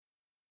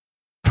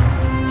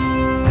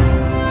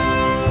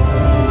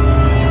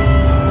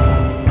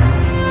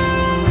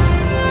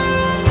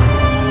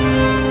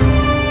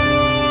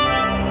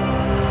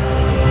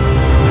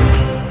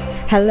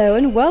Hello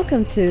and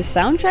welcome to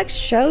Soundtrack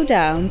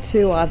Showdown,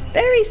 to our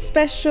very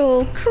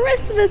special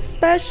Christmas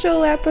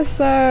special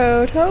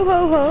episode. Ho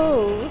ho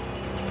ho!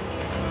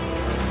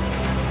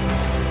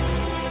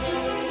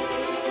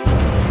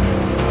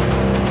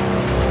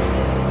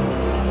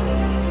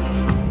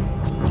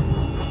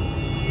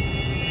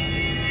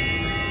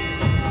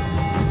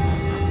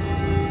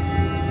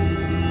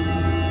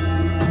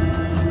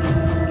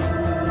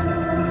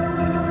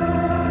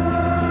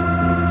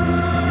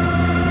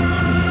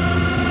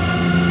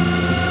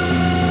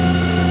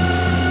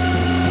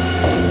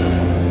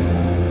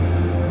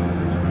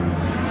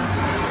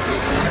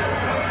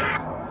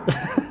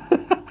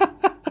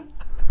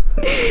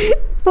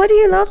 What are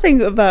you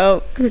laughing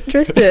about,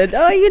 Tristan?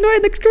 Are you not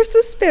in the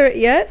Christmas spirit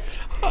yet?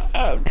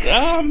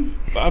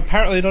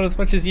 Apparently not as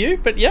much as you,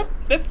 but yep,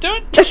 let's do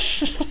it.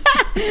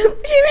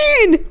 What do you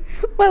mean?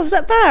 Well, was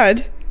that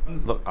bad?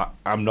 Look,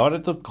 I'm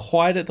not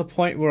quite at the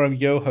point where I'm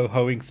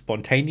yo-ho-hoing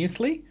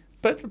spontaneously,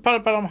 but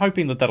I'm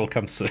hoping that'll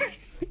come soon.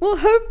 Well,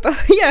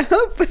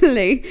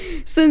 hopefully,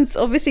 since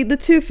obviously the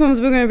two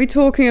films we're going to be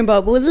talking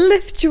about will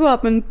lift you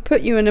up and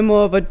put you in a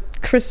more of a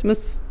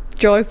Christmas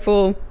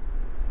joyful,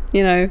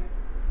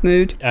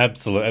 mood.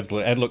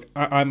 Absolutely. And look,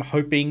 I'm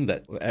hoping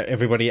that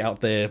everybody out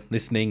there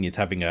listening is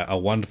having a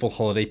wonderful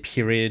holiday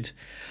period.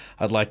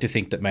 I'd like to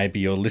think that maybe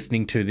you're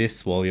listening to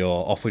this while you're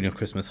off on your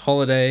Christmas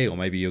holiday, or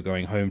maybe you're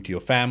going home to your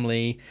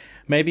family.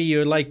 Maybe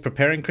you're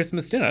preparing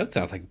Christmas dinner. That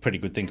sounds like a pretty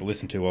good thing to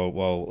listen to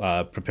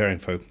while preparing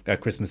for a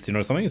Christmas dinner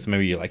or something. So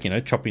maybe you're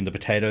chopping the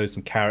potatoes,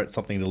 some carrots,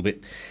 something a little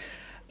bit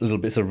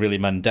sort of really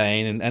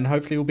mundane, and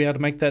hopefully we'll be able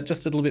to make that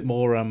just a little bit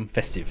more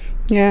festive.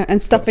 Yeah,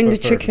 and stuffing the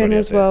chicken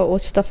as well, or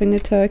stuffing the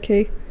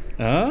turkey.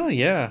 Oh,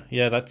 yeah,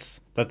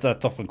 that's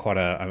often quite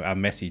a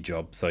messy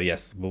job. So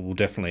yes, we'll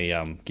definitely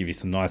give you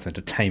some nice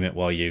entertainment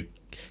while you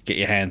get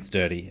your hands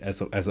dirty, as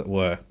it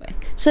were.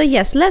 So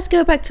yes, let's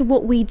go back to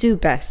what we do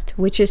best,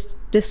 which is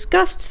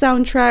discuss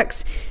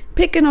soundtracks,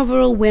 pick an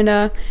overall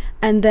winner,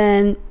 and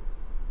then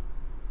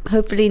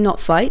hopefully not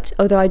fight.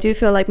 Although I do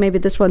feel like maybe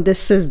this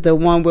is the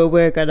one where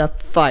we're gonna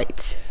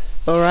fight.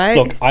 All right.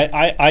 Look,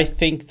 I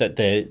think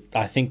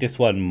this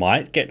one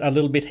might get a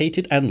little bit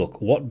heated. And look,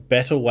 what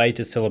better way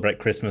to celebrate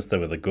Christmas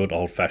than with a good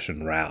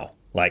old-fashioned row?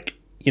 And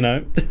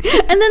then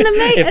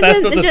if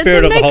that's not the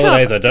spirit of the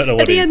holidays, I don't know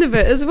what is. At the end of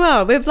it as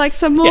well, with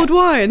some mulled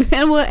wine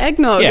and we'll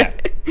eggnog. Yeah,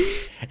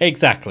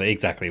 exactly.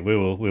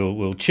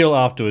 We'll chill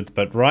afterwards.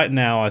 But right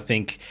now, I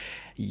think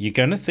you're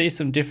going to see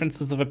some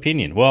differences of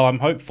opinion. Well, I'm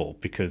hopeful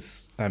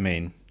because,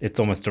 it's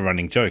almost a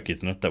running joke,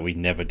 isn't it, that we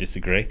never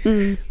disagree.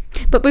 Mm.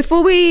 But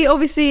before we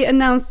obviously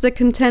announce the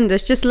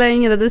contenders, just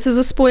letting you know that this is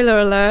a spoiler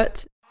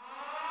alert.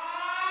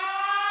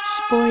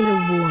 Spoiler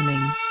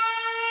warning.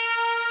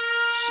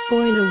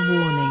 Spoiler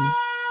warning.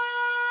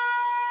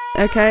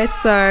 Okay,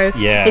 so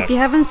if you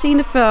haven't seen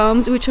the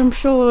films, which I'm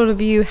sure a lot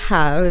of you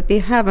have, if you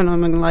haven't,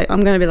 I'm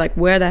going to be like,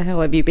 where the hell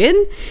have you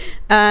been?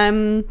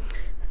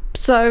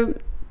 So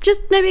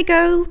just maybe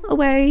go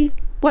away,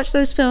 watch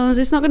those films.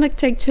 It's not going to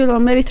take too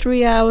long, maybe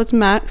 3 hours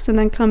max, and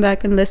then come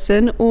back and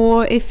listen.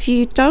 Or if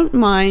you don't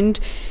mind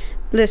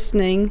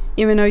listening,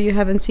 even though you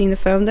haven't seen the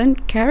film, then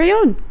carry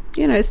on.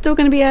 It's still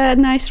going to be a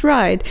nice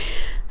ride.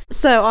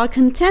 So our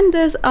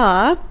contenders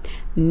are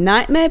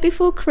Nightmare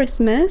Before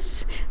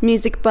Christmas,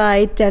 music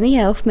by Danny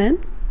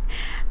Elfman,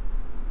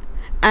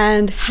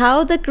 and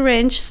How the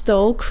Grinch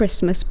Stole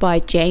Christmas by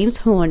James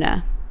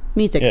Horner.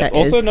 Music, yes, that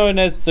is. also known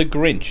as The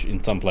Grinch in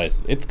some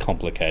places. It's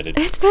complicated.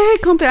 It's very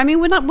complicated.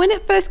 When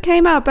it first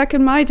came out back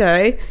in my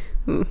day,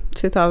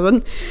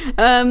 2000,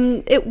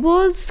 it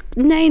was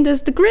named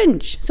as The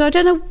Grinch. So I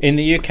don't know. In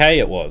the UK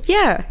it was.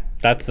 Yeah.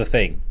 That's the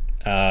thing.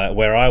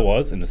 Where I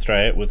was in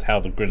Australia, it was How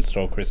the Grinch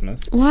Stole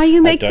Christmas. Why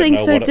you make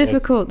things so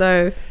difficult,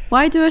 though?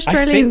 Why do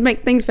Australians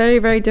make things very,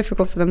 very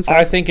difficult for themselves?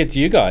 I think it's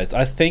you guys.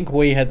 I think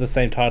we had the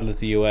same title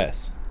as the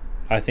US.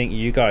 I think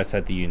you guys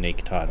had the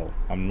unique title.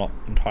 I'm not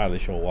entirely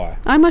sure why.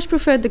 I much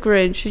preferred The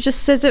Grinch. It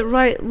just says it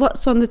right,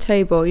 what's on the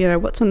table,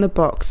 what's on the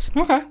box.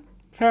 Okay,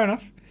 fair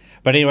enough.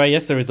 But anyway,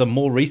 yes, there is a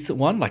more recent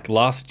one, like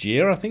last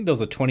year, I think there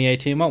was a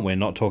 2018 one. We're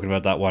not talking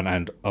about that one,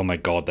 and oh my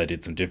god, they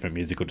did some different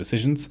musical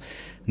decisions.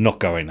 Not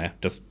going there,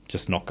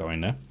 just not going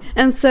there.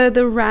 And so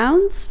the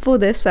rounds for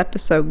this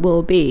episode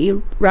will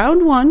be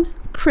round 1,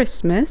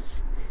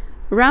 Christmas,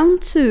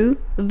 round 2,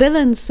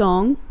 Villain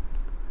Song,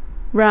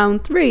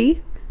 round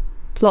 3,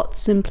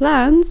 Plots and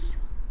Plans,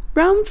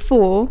 round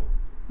 4,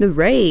 The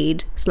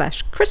Raid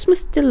 /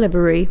 Christmas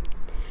Delivery,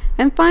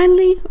 and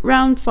finally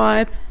round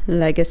 5,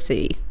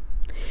 Legacy.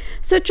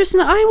 So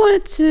Tristan, I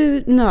wanted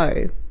to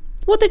know,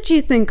 what did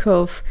you think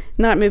of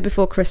Nightmare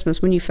Before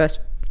Christmas when you first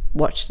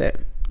watched it?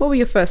 What were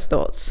your first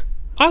thoughts?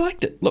 I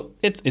liked it. Look,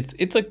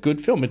 it's a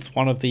good film. It's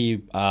one of the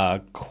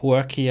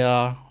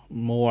quirkier,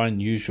 more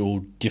unusual,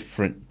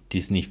 different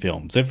Disney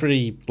films.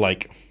 Every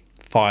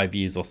 5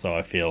 years or so,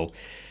 I feel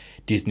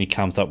Disney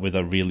comes up with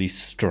a really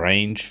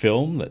strange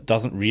film that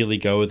doesn't really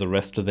go with the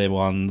rest of their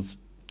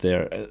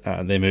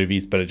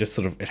movies, but it just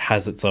it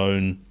has its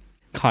own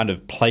kind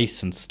of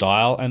place and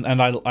style,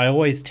 and I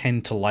always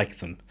tend to like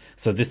them.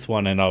 So this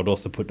one, and I would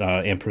also put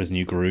Emperor's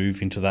New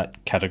Groove into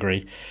that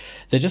category.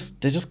 They're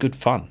just good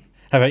fun.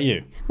 How about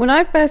you? When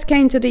I first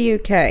came to the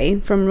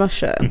UK from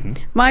Russia,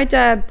 my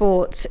dad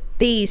bought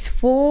these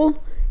 4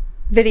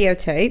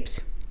 videotapes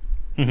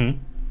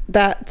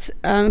that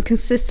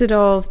consisted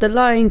of The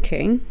Lion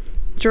King,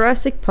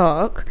 Jurassic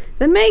Park,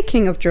 The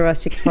Making of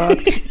Jurassic Park,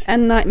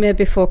 and Nightmare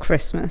Before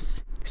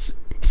Christmas.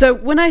 So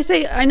when I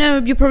say, I know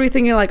you're probably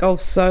thinking like, oh,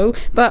 so,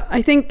 but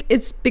I think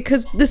it's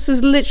because this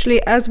is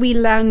literally as we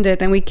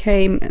landed and we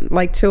came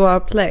like to our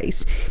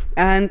place,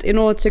 and in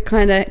order to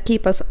kind of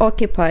keep us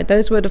occupied,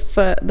 those were the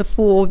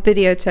 4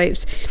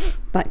 videotapes,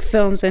 like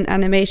films and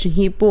animation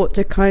he bought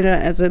to kind of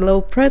as a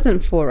little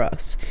present for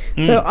us.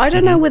 So I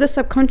don't know whether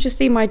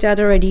subconsciously my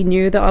dad already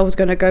knew that I was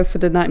going to go for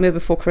The Nightmare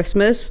Before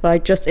Christmas,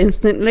 like just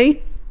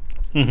instantly,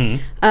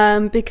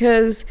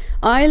 because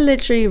I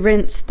literally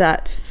rinsed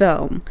that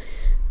film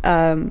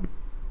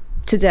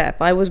to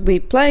death. I was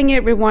playing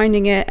it,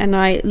 rewinding it, and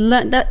I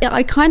learned that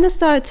I kind of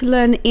started to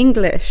learn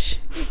English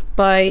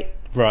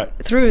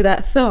through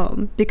that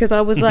film, because I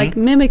was like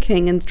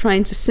mimicking and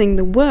trying to sing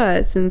the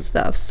words and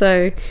stuff.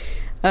 So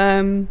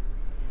I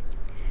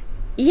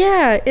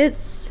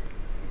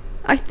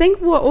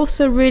think what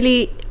also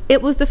really,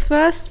 it was the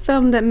first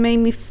film that made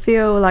me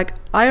feel like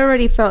I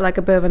already felt like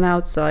a bit of an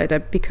outsider,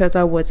 because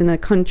I was in a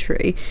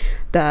country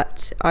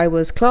that I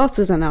was classed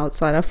as an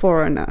outsider, a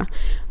foreigner.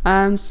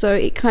 So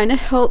it kind of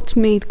helped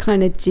me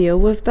kind of deal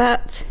with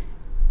that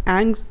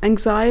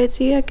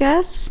anxiety, I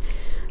guess.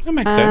 That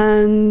makes sense.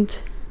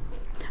 And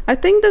I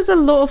think there's a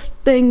lot of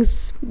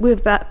things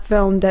with that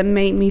film that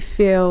made me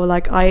feel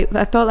like I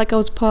felt like I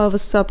was part of a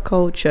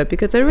subculture,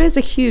 because there is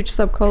a huge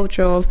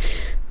subculture of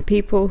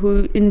people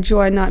who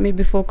enjoy Nightmare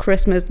Before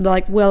Christmas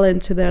like well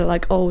into their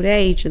like old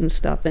age and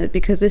stuff,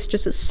 because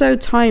it's so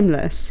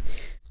timeless.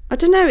 I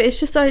don't know, it's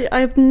just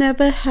I've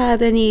never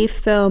had any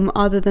film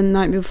other than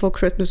Nightmare Before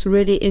Christmas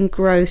really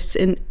engross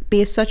and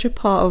be such a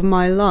part of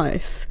my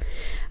life.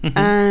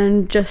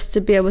 And just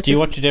to be able to... Do you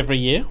watch it every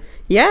year?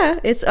 Yeah,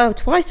 it's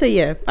twice a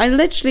year. I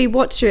literally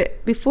watch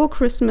it before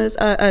Christmas.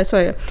 I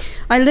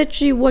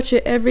literally watch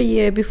it every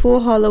year before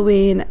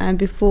Halloween and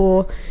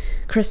before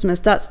Christmas.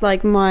 That's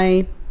like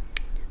my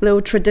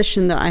little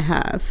tradition that I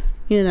have,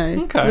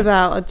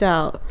 without a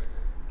doubt.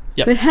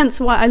 Yep. But hence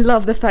why I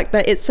love the fact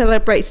that it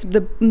celebrates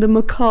the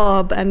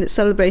macabre, and it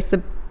celebrates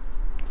the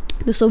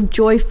sort of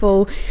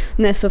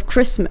joyfulness of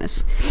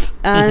Christmas.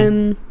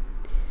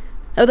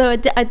 Although I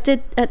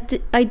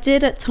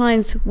did at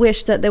times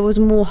wish that there was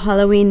more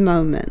Halloween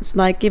moments.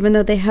 Like, even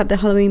though they have the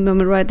Halloween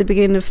moment right at the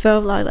beginning of the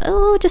film, like,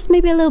 oh, just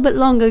maybe a little bit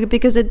longer,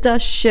 because it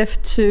does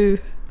shift to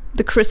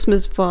the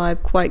Christmas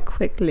vibe quite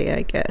quickly,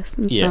 I guess,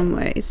 in some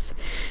ways.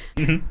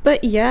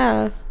 But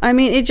yeah, I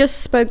mean, it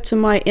just spoke to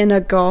my inner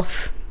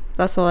goth.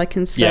 That's all I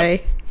can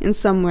say. In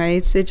some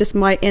ways, it's just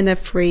my inner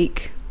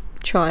freak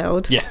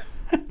child.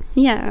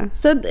 Yeah.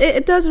 So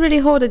it does really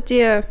hold a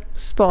dear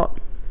spot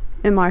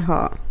in my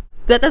heart.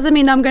 That doesn't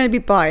mean I'm going to be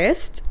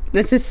biased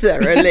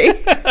necessarily.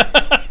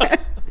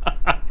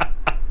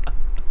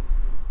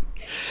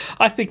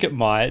 I think it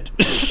might.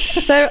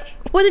 So,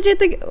 what did you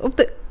think of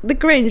the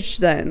Grinch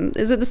then?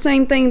 Is it the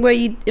same thing where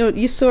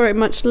you saw it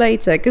much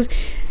later? Because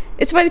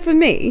it's funny for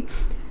me.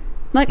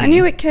 Like, I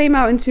knew it came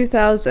out in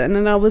 2000,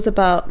 and I was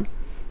about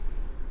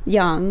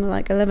young,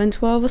 like 11,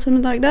 12 or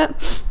something like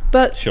that.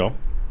 But sure,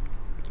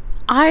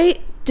 I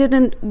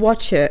didn't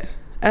watch it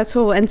at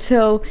all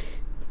until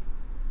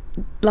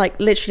like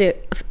literally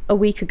a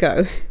week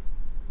ago.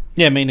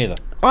 Yeah, me neither.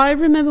 I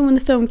remember when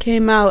the film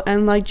came out,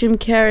 and like Jim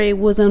Carrey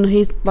was on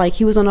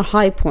he was on a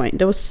high point.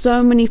 There were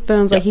so many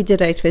films, like he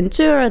did Ace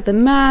Ventura, The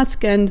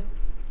Mask, and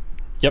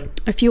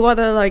a few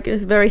other like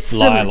very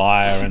similar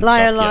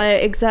Liar,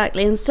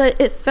 exactly. And so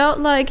it felt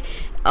like,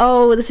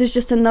 oh, this is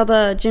just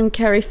another Jim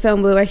Carrey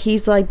film where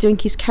he's like doing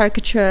his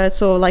caricatures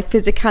or like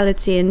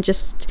physicality and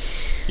just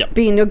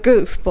being a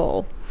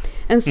goofball.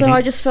 And so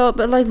I just felt a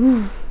bit like,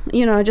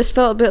 I just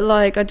felt a bit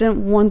like I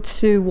didn't want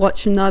to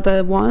watch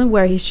another one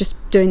where he's just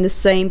doing the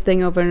same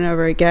thing over and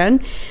over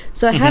again.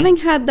 So having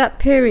had that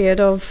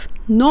period of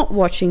not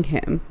watching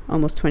him,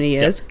 almost 20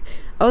 years,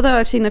 although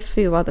I've seen a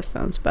few other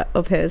films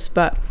of his,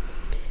 but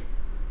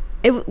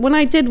when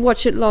I did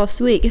watch it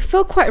last week, it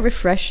felt quite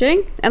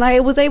refreshing, and I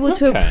was able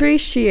to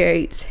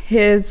appreciate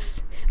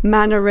his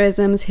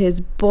mannerisms,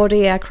 his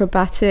body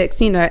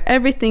acrobatics,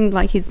 everything,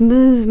 like his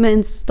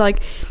movements,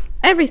 like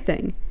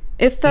everything.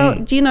 It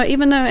felt,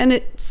 even though, and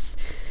it's,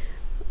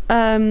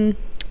 so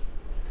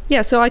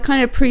I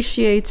kind of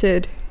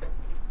appreciated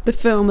the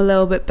film a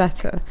little bit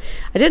better.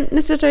 I didn't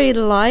necessarily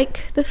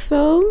like the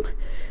film.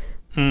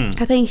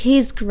 I think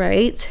he's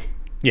great.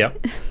 Yeah.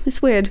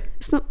 It's weird.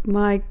 It's not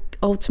my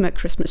ultimate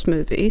Christmas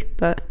movie,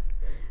 but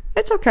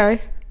it's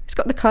okay. It's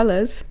got the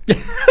colours.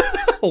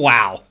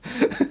 Wow.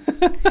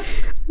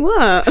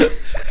 What?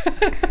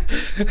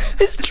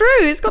 It's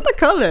true. It's got the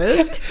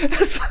colours.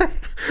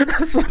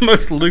 That's the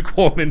most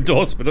lukewarm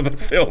endorsement of a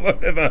film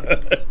I've ever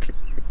heard.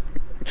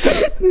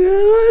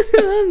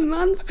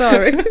 I'm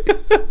sorry.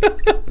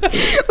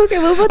 Okay,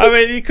 well, what I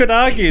mean, you could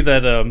argue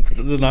that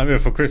The Nightmare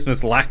Before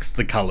Christmas lacks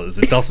the colours.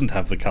 It doesn't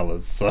have the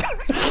colours, so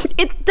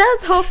it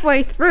does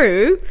halfway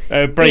through.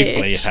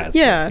 briefly it has.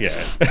 Yeah.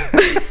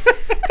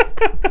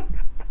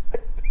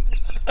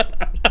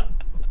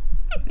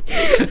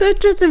 So,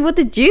 Tristan, what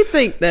did you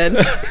think then?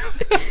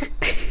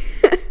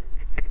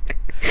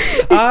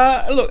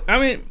 Look, I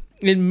mean,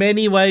 in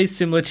many ways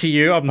similar to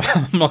you, I'm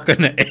not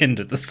going to end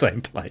at the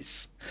same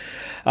place.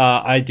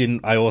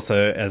 I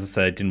also, as I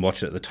said, didn't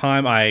watch it at the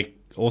time. I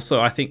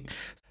think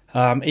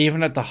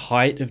even at the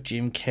height of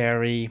Jim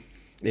Carrey,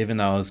 even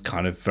though I was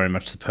kind of very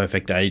much the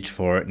perfect age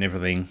for it and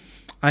everything,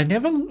 I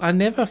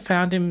never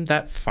found him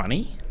that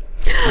funny.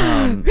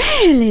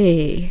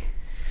 Really?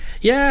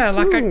 Yeah,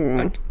 like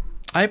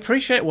I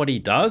appreciate what he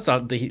does.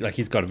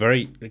 He's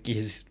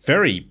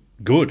very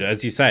good,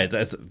 as you say,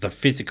 as the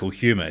physical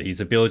humor,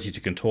 his ability to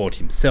contort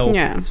himself,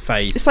 his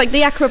face. It's like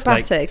the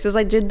acrobatics. It's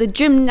like the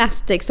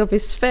gymnastics of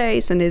his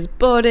face and his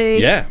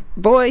body,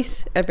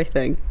 voice,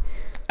 everything.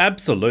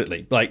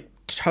 Absolutely. Like,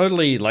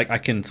 totally, like, I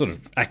can sort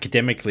of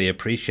academically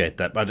appreciate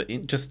that, but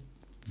just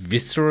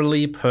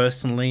viscerally,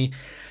 personally,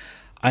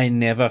 I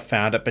never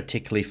found it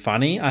particularly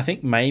funny. I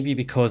think maybe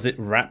because it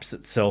wraps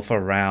itself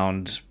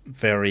around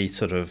very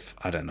sort of,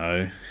 I don't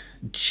know,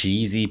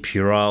 cheesy,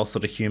 puerile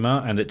sort of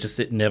humor, and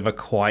it never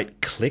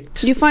quite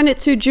clicked. You find it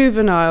too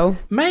juvenile?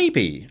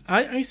 Maybe.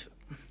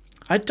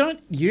 I don't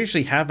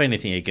usually have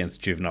anything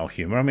against juvenile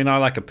humor. I mean, I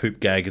like a poop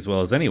gag as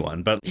well as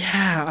anyone, but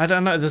yeah, I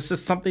don't know. There's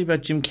just something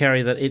about Jim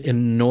Carrey that it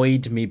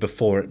annoyed me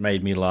before it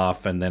made me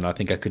laugh, and then I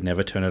think I could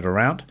never turn it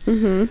around.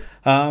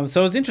 Mm-hmm.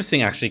 So it was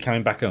interesting actually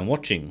coming back and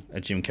watching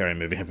a Jim Carrey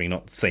movie, having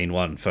not seen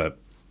one for,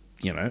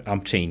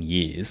 umpteen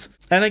years.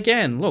 And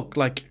again, look,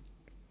 like,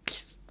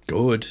 he's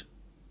good.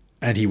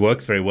 And he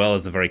works very well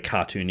as a very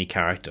cartoony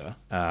character.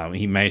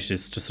 He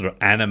manages to sort of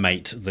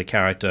animate the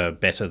character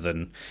better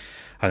than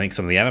I think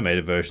some of the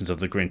animated versions of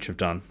The Grinch have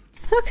done.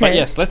 Okay. But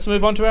yes, let's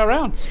move on to our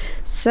rounds.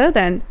 So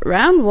then,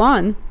 round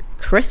 1,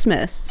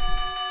 Christmas.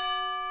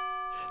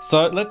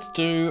 So let's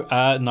do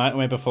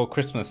Nightmare Before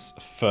Christmas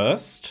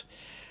first.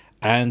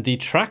 And the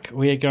track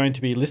we are going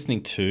to be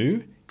listening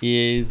to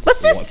is...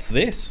 What's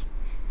this?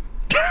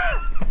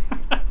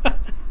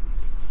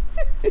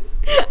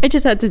 I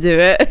just had to do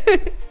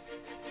it.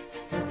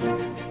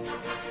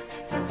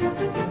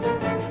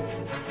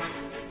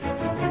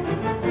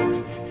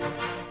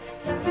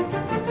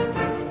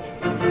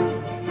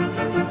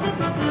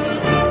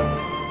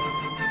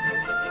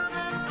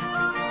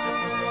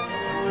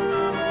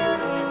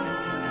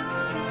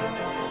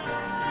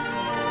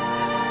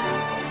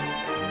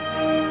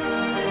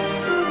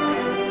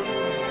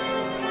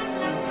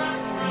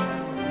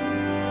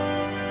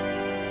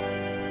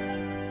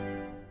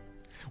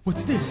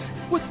 What's this?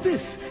 What's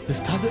this? There's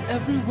color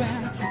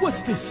everywhere.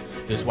 What's this?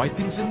 There's white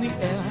things in the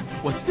air.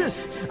 What's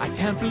this? I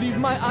can't believe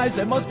my eyes.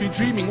 I must be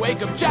dreaming.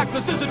 Wake up, Jack.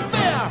 This isn't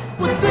fair.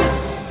 What's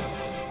this?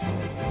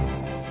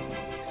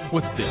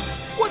 What's this?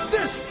 What's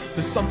this?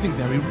 There's something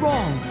very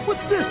wrong.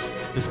 What's this?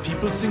 There's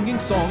people singing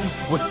songs.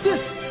 What's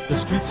this? The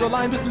streets are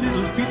lined with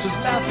little creatures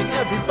laughing.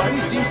 Everybody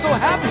seems so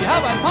happy.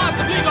 Have I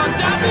possibly gone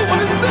daffy?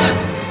 What is this?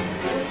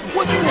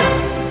 What's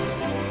this?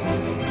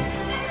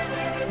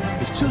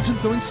 There's children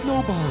throwing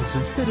snowballs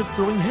instead of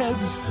throwing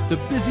heads. They're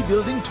busy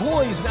building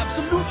toys and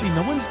absolutely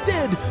no one's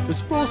dead.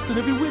 There's frost in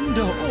every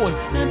window. Oh, I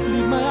can't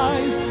believe my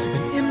eyes.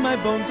 And in my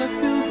bones I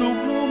feel the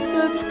warmth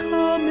that's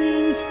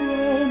coming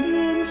from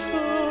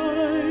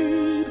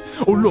inside.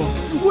 Oh, look,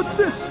 what's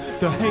this?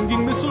 The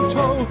hanging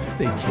mistletoe.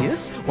 They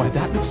kiss? Why,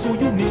 that looks so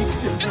unique.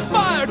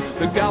 Inspired!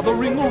 They're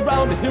gathering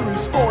around to hear his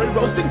story,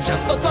 roasting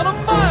chestnuts on a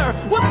fire.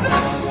 What's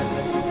this?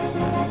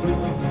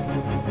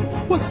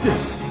 What's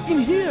this? In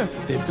here,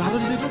 they've got a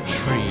little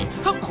tree.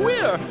 How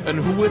queer! And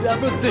who would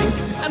ever think?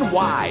 And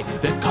why?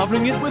 They're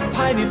covering it with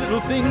tiny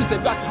little things.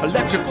 They've got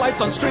electric lights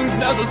on strings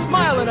and there's a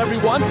smile in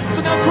everyone. So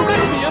now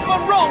correct me if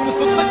I'm wrong. This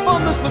looks like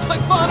fun, this looks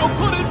like fun. Oh,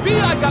 could it be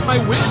I got my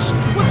wish?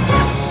 What's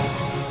this?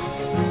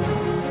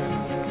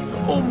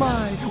 Oh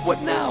my, what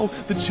now?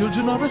 The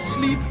children are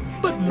asleep.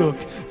 But look,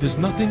 there's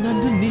nothing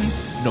underneath.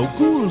 No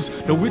ghouls,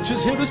 no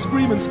witches here to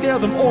scream and scare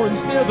them or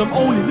ensnare them.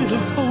 Only little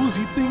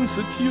cozy things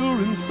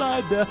secure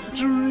inside their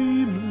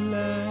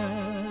dreamland.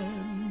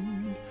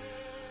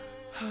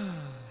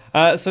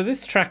 So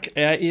this track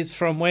is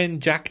from when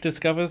Jack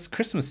discovers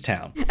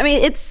Christmastown. I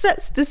mean, it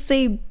sets the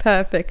scene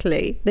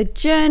perfectly. The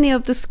journey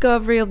of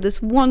discovery of this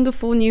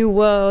wonderful new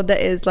world that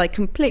is like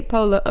complete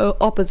polar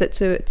opposite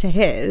to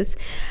his.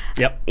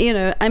 Yep.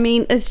 I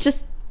mean,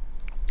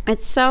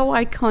 it's so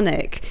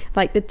iconic.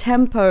 Like the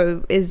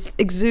tempo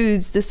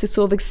exudes this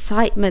sort of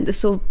excitement, this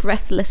sort of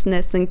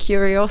breathlessness and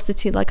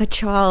curiosity, like a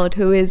child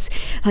who is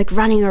like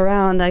running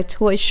around a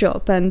toy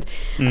shop. And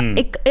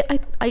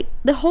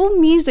the whole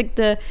music,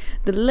 the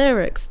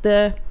lyrics,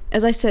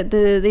 as I said,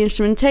 the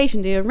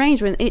instrumentation, the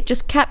arrangement, it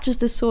just captures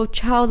this sort of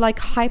childlike,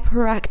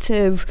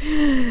 hyperactive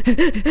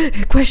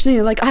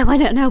questioning, like I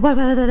want to know,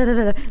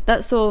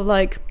 that sort of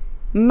like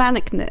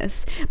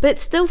manicness, but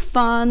it's still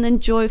fun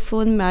and joyful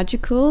and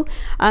magical.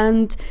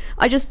 And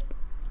I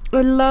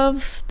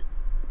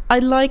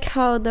like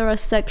how there are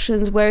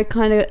sections where it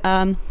kind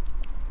of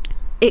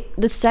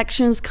the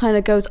sections kind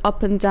of goes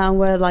up and down,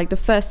 where like the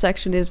first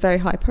section is very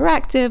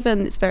hyperactive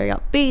and it's very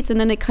upbeat, and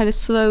then it kind of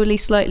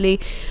slightly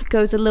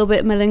goes a little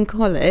bit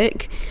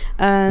melancholic,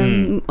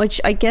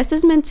 which I guess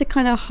is meant to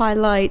kind of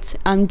highlight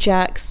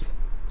Jack's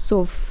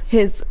sort of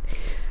his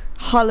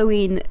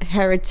Halloween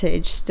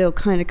heritage still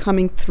kind of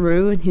coming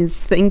through in his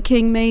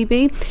thinking,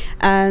 maybe.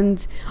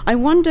 And I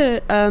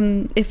wonder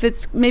if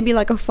it's maybe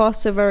like a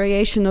faster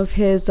variation of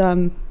his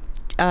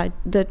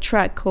the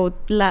track called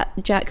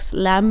Jack's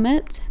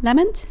Lament.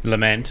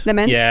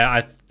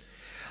 Yeah,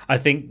 I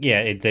think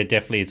there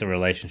definitely is a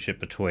relationship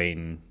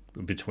between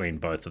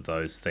both of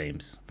those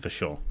themes for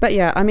sure. But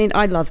yeah, I mean,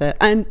 I love it,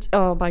 and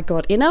oh my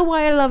god, you know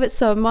why I love it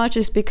so much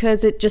is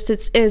because it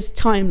is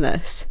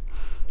timeless.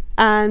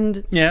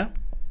 And yeah,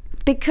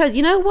 because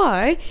you know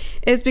why?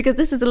 It's because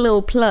this is a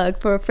little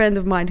plug for a friend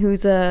of mine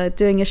who's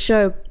doing a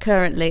show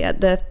currently at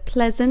the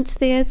Pleasant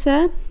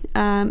Theatre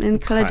in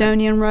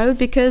Caledonian Road,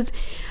 because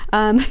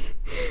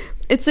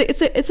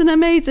it's an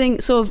amazing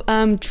sort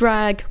of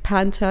drag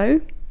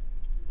panto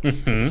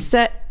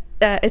set.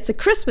 It's a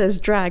Christmas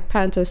drag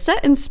panto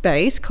set in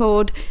space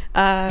called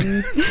of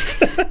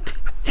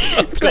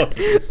course it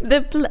is.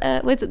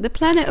 Was it the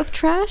Planet of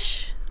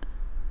Trash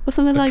or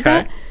something like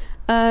that?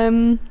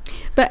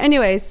 But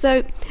anyway,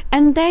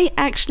 and they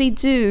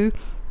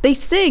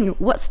sing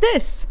 "What's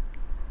This?"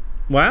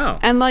 Wow.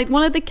 And like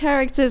one of the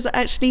characters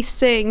actually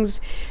sings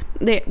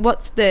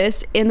 "What's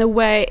This?" in a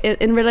way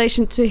in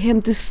relation to him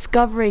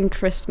discovering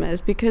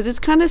Christmas, because it's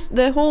kind of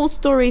the whole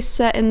story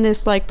set in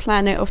this like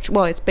planet of,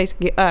 well, it's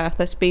basically Earth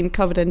that's been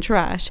covered in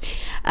trash,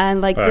 and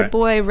like the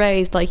boy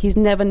raised, like he's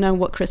never known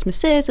what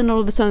Christmas is, and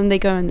all of a sudden they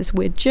go on this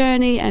weird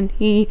journey, and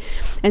he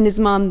and his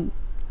mom,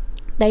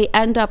 they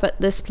end up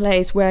at this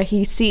place where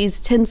he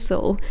sees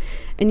tinsel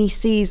and he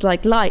sees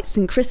like lights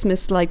and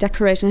Christmas like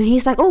decoration, and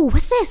he's like, oh,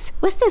 what's this?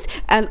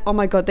 And oh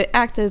my god, the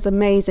actor is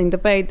amazing.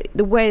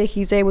 The way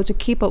he's able to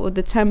keep up with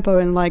the tempo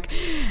and like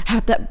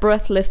have that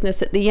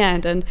breathlessness at the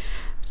end, and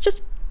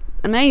just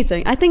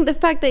amazing. I think the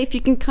fact that if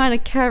you can kind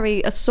of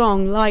carry a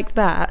song like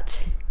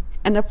that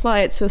and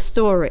apply it to a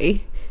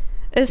story,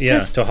 it's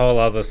just a whole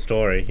other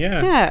story.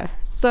 Yeah.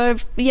 So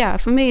yeah,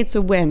 for me it's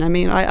a win. I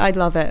mean, I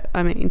love it.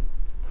 I mean,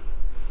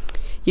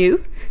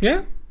 you?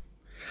 Yeah.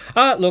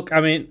 Look,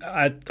 I mean,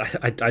 I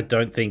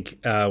don't think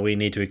we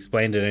need to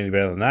explain it any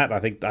better than that. I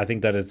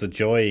think that is the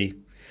joy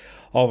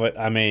of it.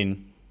 I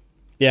mean,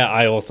 yeah,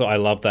 I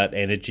love that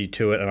energy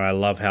to it, and I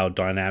love how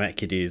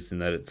dynamic it is,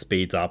 and that it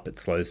speeds up, it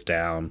slows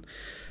down.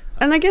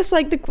 And I guess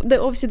like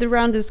the obviously the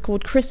round is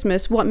called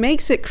Christmas. What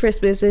makes it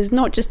Christmas is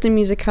not just the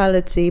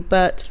musicality,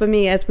 but for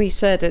me, as we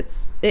said, it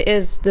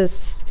is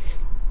this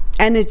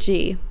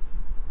energy.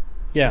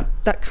 Yeah.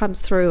 That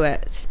comes through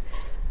it.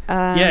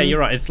 Yeah, you're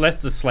right. It's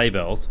less the sleigh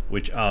bells,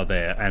 which are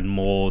there, and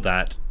more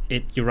that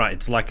you're right.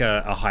 It's like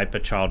a hyper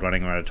child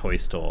running around a toy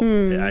store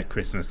at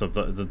Christmas, of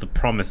the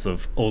promise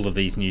of all of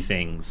these new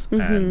things,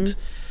 and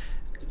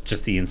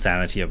just the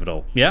insanity of it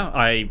all. Yeah,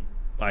 I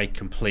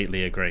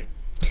completely agree.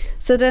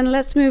 So then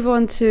let's move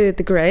on to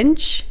the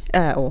Grinch,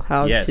 or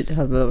how? Yes. I'm just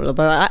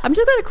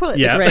going to call it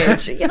the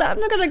Grinch. You know, I'm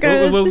not going to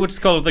go. We'll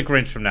just call it the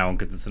Grinch from now on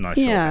because it's a nice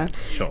short.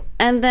 Sure.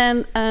 And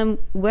then,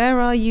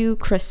 Where Are You,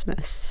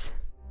 Christmas?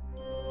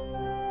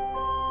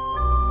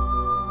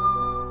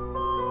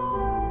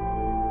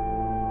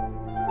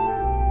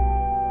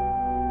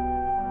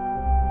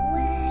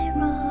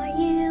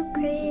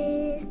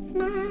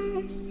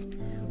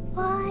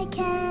 Why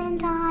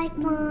can't I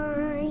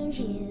find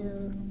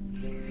you?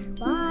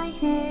 Why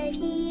have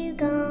you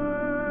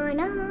gone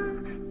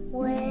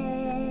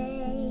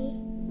away?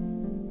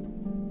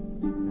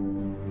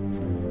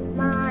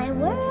 My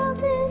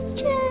world is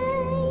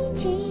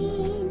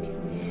changing,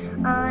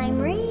 I'm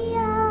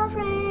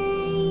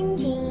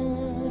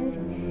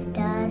rearranging.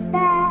 Does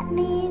that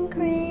mean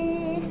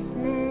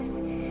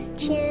Christmas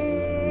changes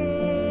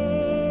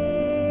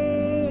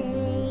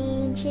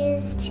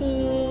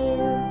too?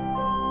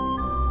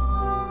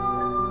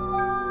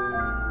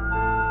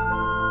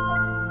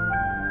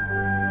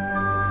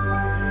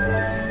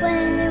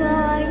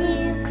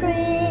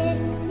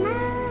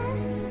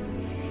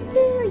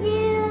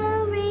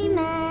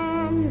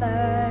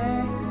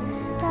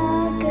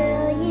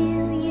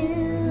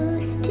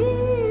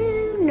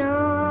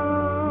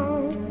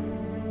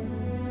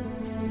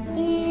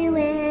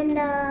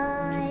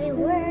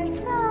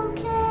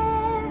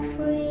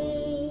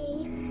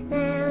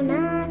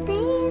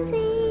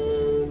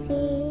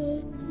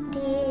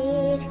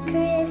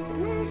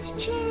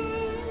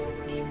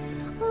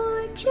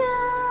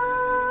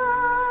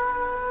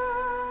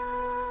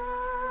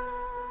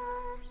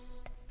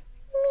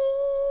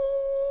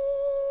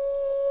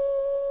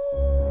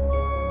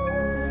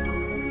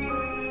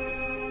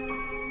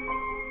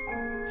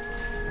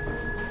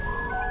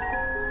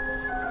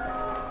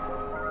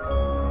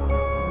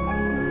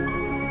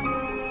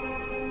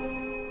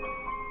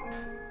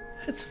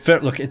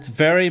 It's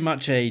very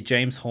much a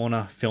James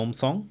Horner film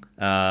song.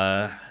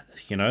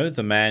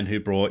 The man who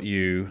brought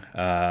you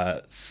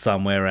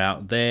Somewhere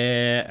Out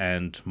There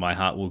and My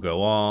Heart Will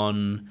Go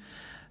On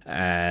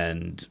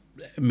and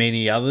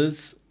many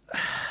others.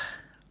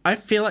 I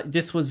feel like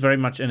this was very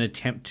much an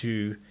attempt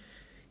to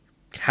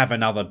have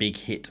another big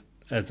hit,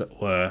 as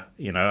it were.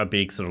 A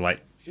big sort of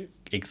like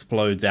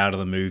explodes out of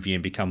the movie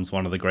and becomes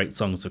one of the great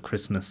songs of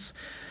Christmas.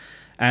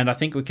 And I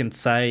think we can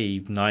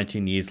say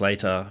 19 years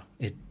later,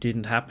 it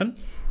didn't happen.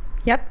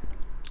 Yep.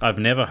 I've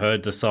never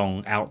heard the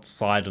song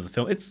outside of the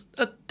film. It's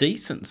a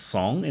decent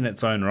song in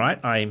its own right.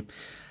 I'm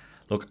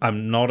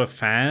not a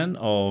fan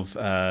of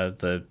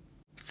the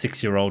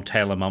 6-year-old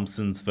Taylor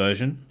Momsen's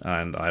version,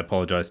 and I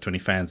apologize to any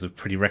fans of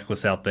Pretty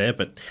Reckless out there,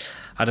 but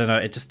I don't know.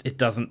 It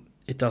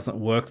doesn't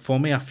work for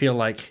me. I feel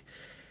like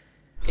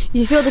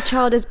you feel the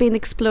child has been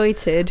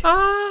exploited.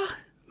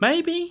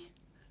 Maybe.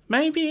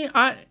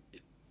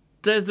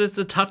 There's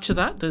a touch of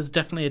that. There's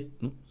definitely a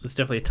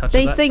touch of that.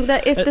 They think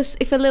that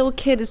if a little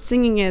kid is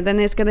singing it, then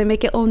it's going to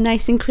make it all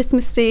nice and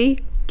Christmassy,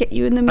 get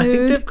you in the mood. I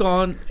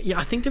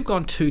think they've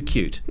gone too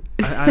cute.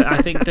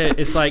 I think that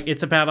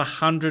it's about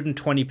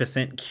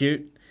 120%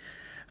 cute.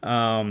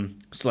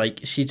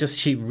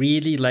 She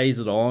really lays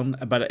it on,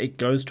 but it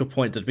goes to a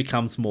point that it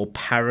becomes more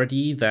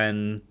parody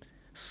than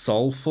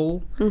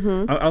soulful.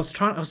 Mm-hmm. I was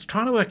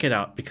trying to work it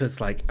out because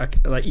like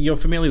you're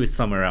familiar with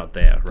Somewhere Out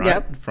There, right?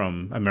 Yep.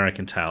 From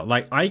American Tail.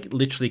 Like I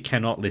literally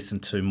cannot listen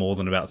to more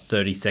than about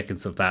 30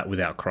 seconds of that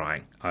without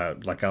crying.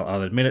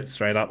 I'll admit it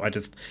straight up.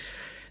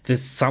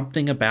 There's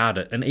something about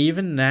it, and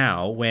even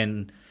now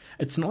when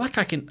it's not like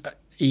I can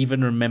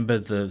even remember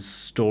the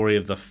story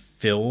of the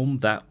film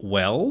that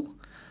well.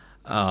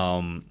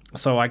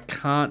 So I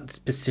can't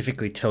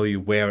specifically tell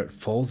you where it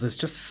falls. There's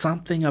just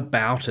something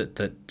about it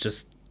that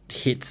just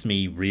hits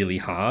me really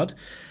hard.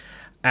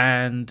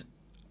 And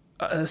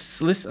I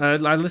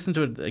listened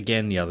to it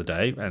again the other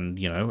day, and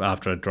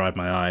after I dried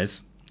my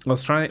eyes, I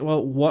was trying to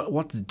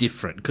what's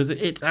different, because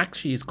it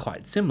actually is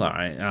quite similar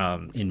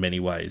in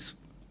many ways.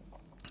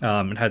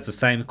 It has the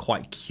same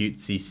quite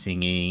cutesy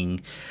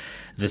singing.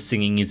 The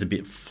singing is a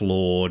bit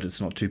flawed.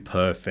 It's not too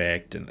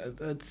perfect, and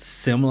it's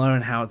similar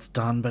in how it's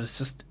done, but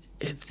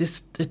it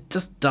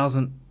just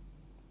doesn't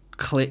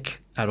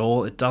click at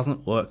all. It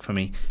doesn't work for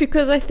me.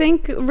 Because I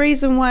think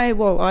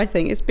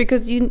it's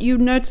because you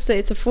notice that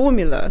it's a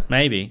formula.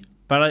 Maybe.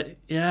 But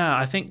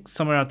I think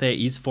Somewhere Out There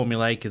is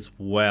formulaic as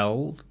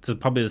well. It's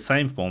probably the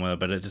same formula,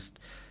 but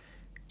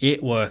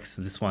it works.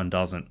 This one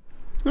doesn't.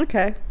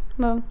 Okay.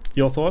 Well.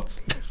 Your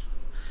thoughts?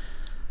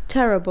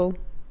 Terrible.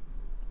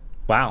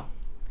 Wow.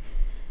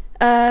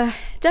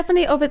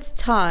 Definitely of its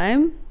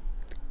time.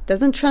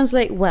 Doesn't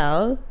translate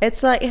well.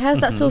 It's like it has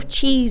that sort of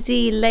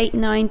cheesy late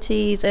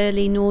 90s,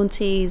 early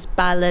noughties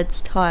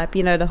ballads type,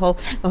 the whole,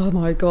 oh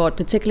my god,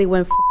 particularly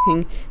when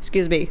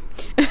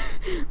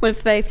when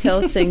Faith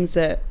Hill sings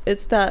it.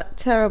 It's that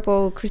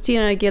terrible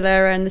Christina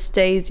Aguilera and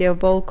Anastasia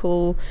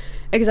vocal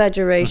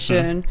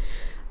exaggeration.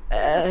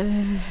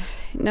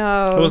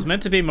 No. It was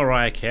meant to be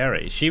Mariah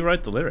Carey. She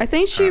wrote the lyrics. I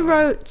think she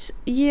wrote,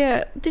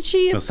 did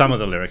she? Well, some of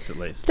the lyrics at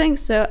least. I think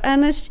so.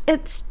 And it's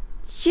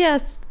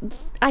just,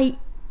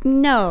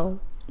 No.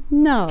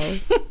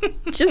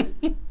 Just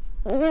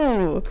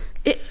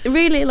it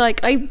really,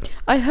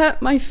 I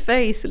hurt my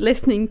face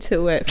listening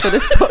to it for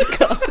this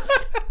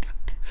podcast.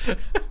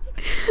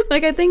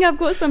 I think I've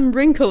got some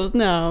wrinkles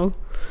now.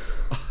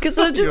 Because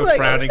I'm just You're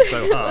frowning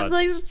so hard.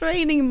 I was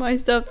straining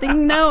myself,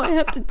 thinking, no, I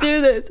have to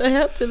do this. I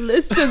have to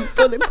listen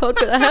for the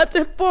podcast. I have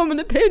to form an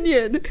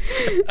opinion.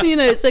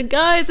 So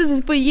guys, this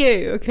is for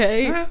you,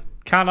 okay?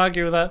 Can't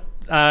argue with that.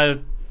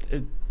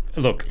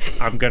 Look,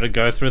 I'm going to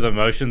go through the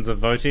motions of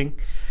voting.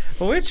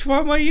 Which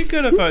one were you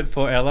going to vote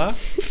for, Ella?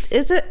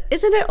 Isn't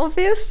it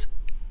obvious?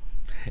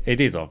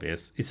 It is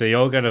obvious. So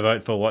you're going to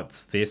vote for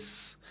what's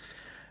this?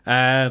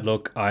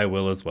 Look, I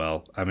will as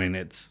well. I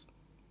mean,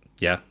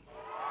 yeah.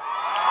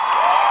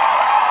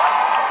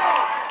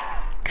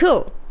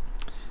 Cool.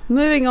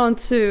 Moving on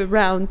to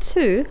round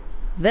 2,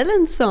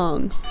 villain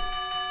song.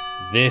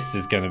 This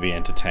is going to be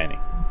entertaining.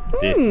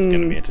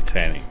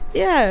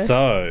 Yeah.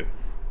 So,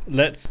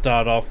 let's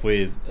start off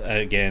with,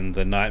 again,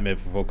 The Nightmare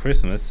Before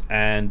Christmas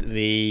and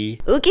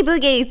the Oogie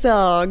Boogie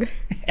song.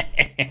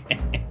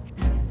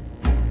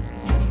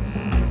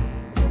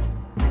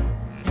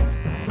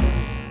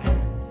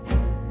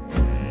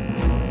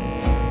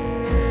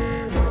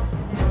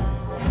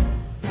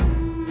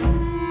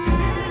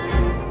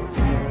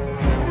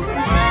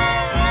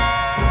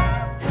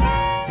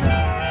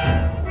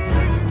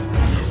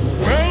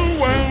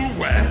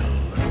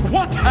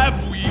 What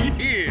have we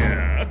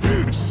here?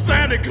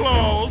 Santa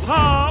Claus,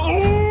 huh?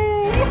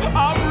 Ooh,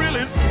 I'm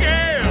really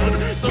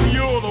scared. So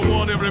you're the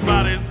one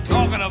everybody's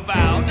talking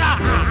about.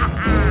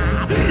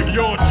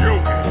 You're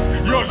joking.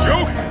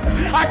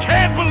 I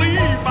can't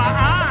believe my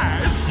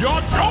eyes.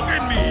 You're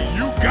joking me.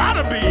 You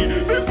gotta be.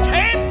 This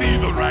can't be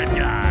the right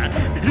guy.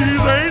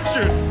 He's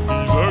ancient.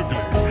 He's ugly.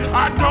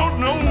 I don't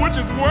know which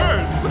is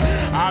worse.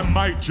 I I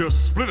might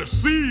just split a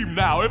seam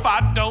now if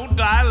I don't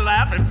die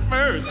laughing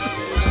first.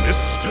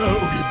 Mr.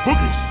 Oogie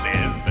Boogie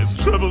says there's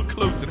trouble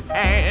close at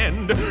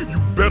hand. You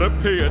better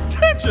pay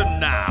attention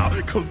now,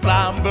 'cause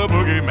I'm the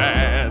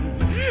boogeyman.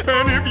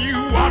 And if you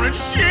aren't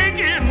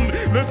shaking,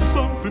 there's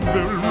something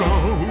very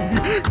wrong,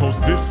 'cause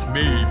this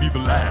may be the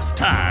last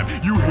time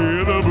you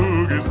hear the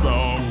boogie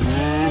song.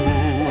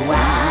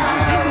 Whoa.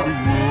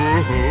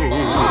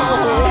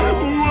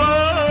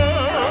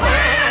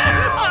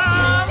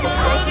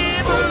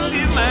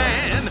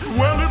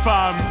 If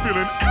I'm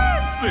feeling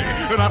antsy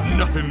and I've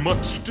nothing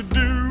much to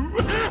do,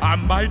 I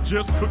might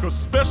just cook a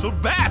special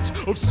batch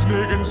of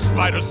snake and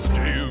spider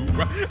stew.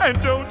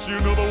 And don't you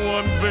know the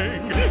one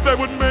thing that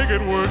would make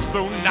it work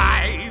so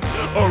nice?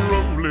 A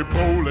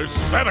roly-poly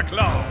Santa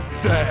Claus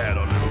to add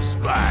a little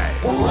spice.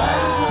 Whoa.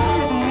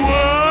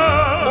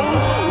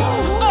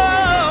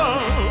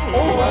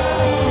 Oh.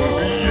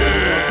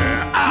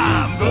 Yeah,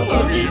 I'm the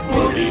Oogie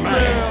Boogie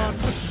Man.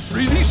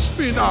 Release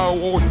me now,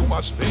 or you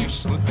must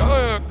face the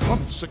dire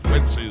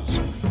consequences.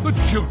 The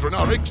children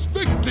are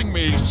expecting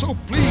me, so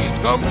please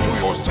come to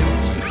your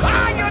senses.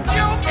 Ah, you're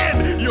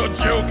joking! You're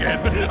joking!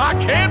 I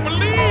can't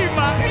believe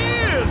my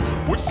ears!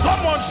 Would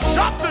someone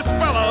shut this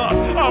fella up?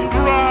 I'm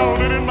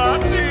drowning in my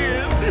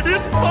tears.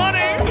 It's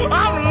funny!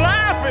 I'm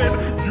laughing!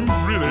 You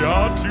really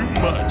are too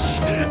much.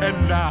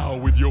 And now,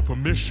 with your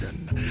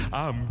permission,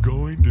 I'm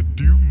going to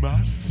do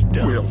my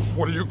stuff. Well,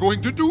 what are you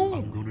going to do?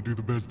 I'm going to do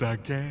the best I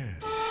can.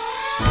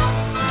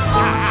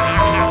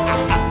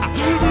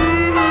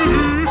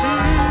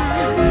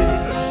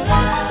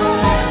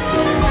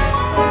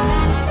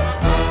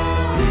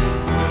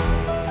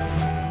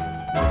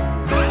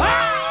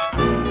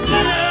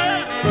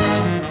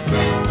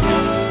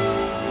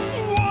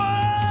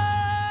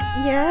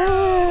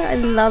 Yeah, I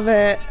love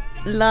it.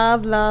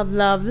 Love, love,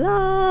 love,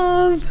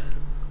 love.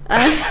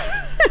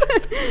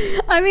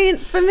 I mean,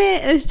 for me,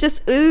 it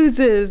just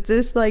oozes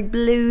this like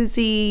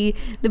the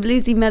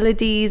bluesy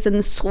melodies and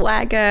the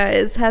swagger.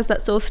 It has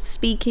that sort of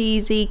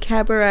speakeasy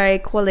cabaret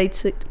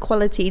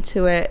quality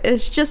to it.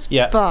 It's just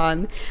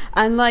fun.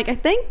 And like, I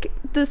think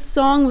the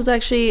song was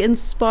actually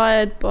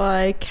inspired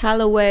by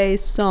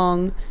Calloway's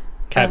song.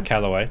 Cab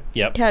Calloway,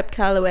 yep. Cab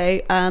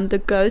Calloway,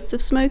 The Ghost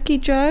of Smokey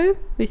Joe.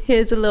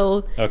 Here's a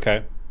little...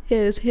 Okay.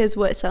 Here's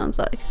what it sounds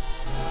like.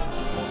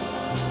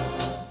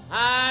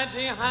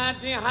 Hidey,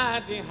 hidey,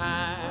 hidey,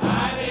 hidey.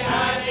 Hidey,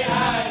 hidey,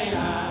 hidey,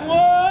 hidey.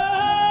 Whoa.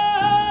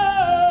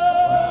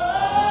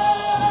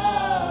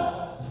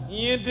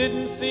 You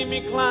didn't see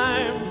me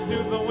climb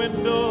through the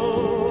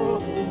window.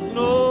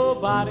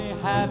 Nobody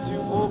had to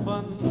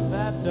open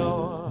that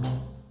door.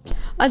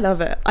 I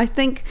love it. I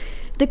think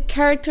the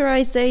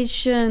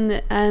characterization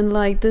and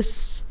like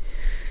this,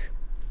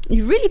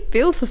 you really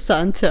feel for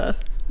Santa,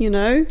 you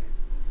know?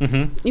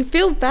 Mm-hmm. You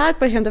feel bad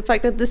for him. The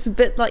fact that this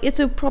bit, like,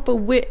 it's a proper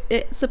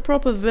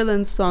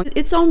villain song.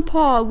 It's on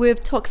par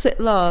with Toxic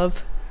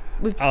Love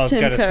with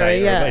Tim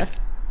Curry. It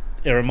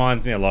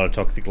reminds me a lot of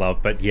Toxic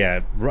Love, but yeah,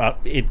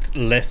 it's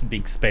less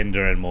big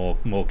spender and more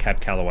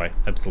Cab Calloway.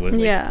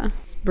 Absolutely. Yeah,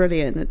 it's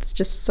brilliant. It's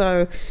just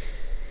so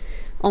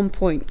on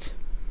point.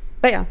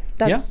 But yeah,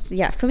 that's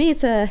for me,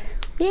 it's a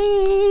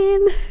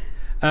man.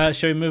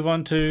 Shall we move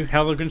on to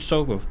How the Grinch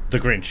Stole Christmas? The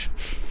Grinch.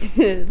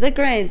 The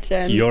Grinch.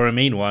 And You're a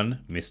mean one,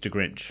 Mr.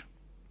 Grinch.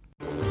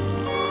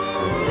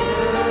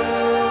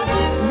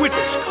 With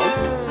this coat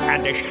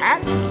and this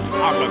hat,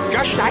 I look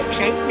just like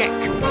Saint Nick.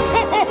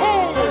 Ho, ho,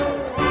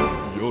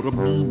 ho! You're a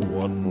mean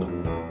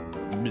one,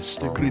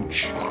 Mr.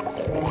 Grinch.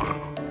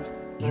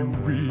 You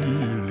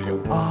really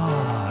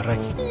are a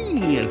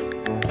heel.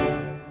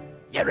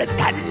 You're as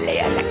cuddly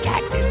as a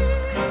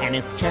cactus and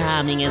as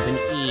charming as an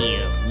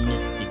eel,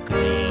 Mr.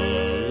 Grinch.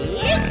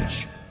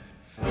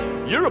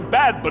 You're a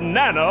bad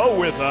banana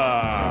with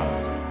a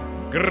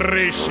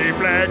greasy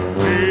black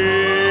peel.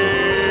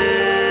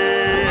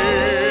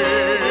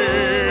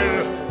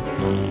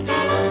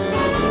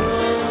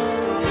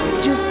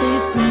 Just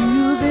face the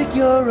music,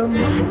 you're a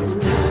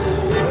monster,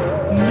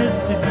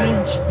 Mr.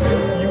 Grinch,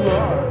 yes you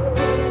are.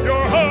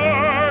 Your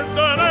heart's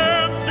an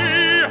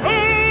empty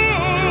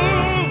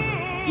hole.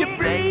 Your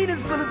brain is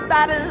full of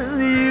spiders,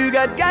 you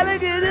got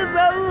Gallagher's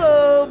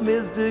soul,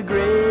 Mr.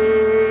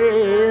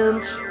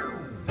 Grinch.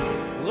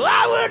 Well,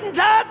 I wouldn't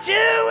touch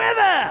you with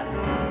a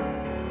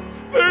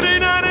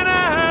 39 and a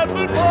half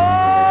foot pole.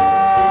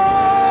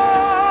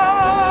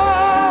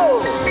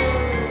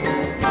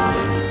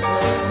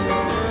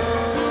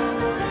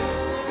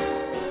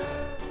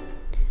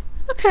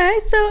 okay,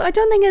 so I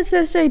don't think it's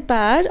necessarily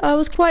bad. I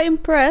was quite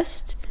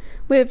impressed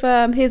with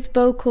his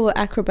vocal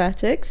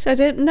acrobatics. I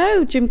didn't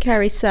know Jim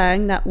Carrey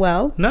sang that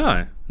well.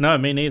 No,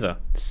 me neither.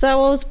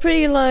 So I was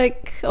pretty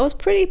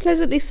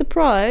pleasantly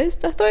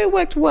surprised. I thought it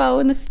worked well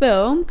in the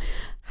film.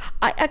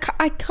 I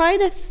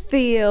kind of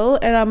feel,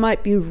 and I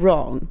might be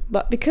wrong,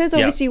 but because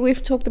obviously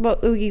we've talked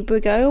about Oogie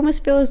Boogie, I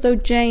almost feel as though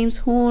James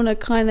Horner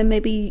kind of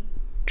maybe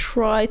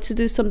tried to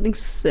do something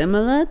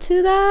similar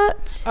to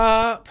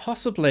that.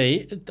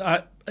 Possibly.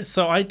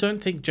 So I don't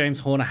think James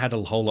Horner had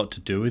a whole lot to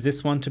do with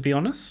this one, to be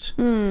honest.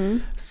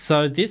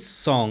 So this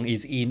song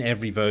is in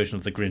every version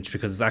of The Grinch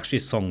because it's actually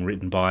a song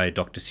written by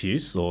Dr.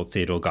 Seuss, or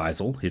Theodore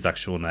Geisel, his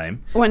actual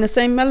name. When the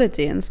same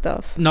melody and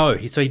stuff. No,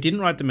 so he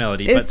didn't write the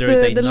melody, It's but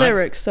there is the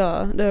lyrics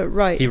are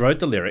right. He wrote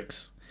the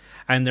lyrics,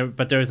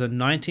 but there is a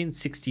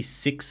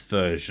 1966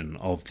 version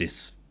of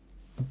this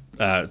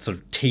sort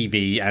of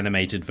TV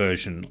animated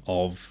version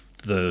of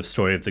the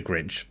story of The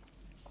Grinch.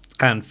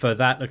 And for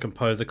that, a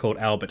composer called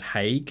Albert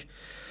Haig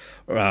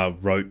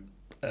wrote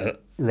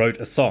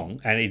a song,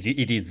 and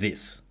it is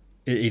this.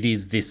 It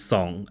is this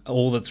song.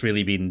 All that's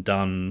really been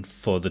done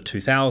for the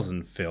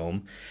 2000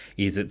 film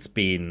is it's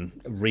been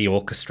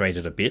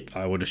reorchestrated a bit.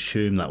 I would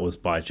assume that was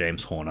by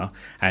James Horner,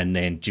 and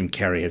then Jim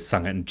Carrey has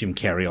sung it, and Jim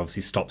Carrey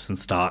obviously stops and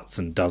starts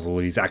and does all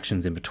these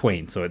actions in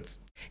between. So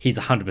he's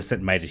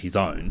 100% made it his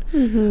own.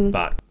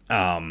 But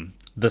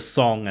the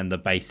song and the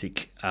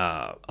basic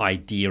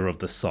idea of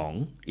the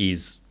song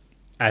is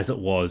as it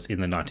was in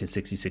the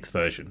 1966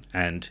 version.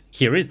 And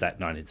here is that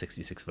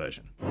 1966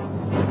 version.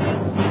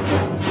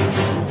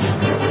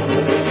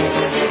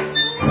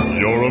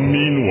 You're a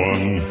mean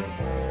one,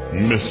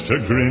 Mr.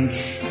 Grinch.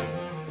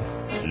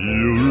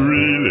 You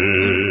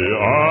really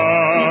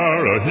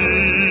are a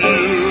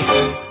heel.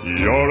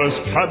 You're as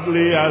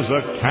cuddly as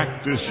a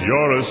cactus.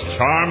 You're as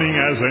charming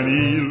as an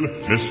eel,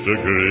 Mr.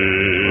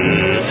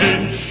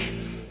 Grinch.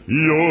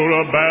 You're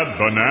a bad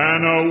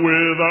banana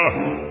with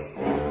a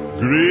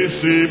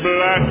greasy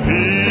black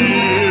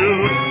peel.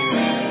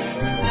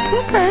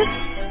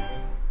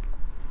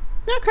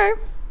 Okay.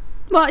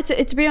 Well,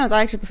 to be honest,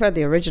 I actually prefer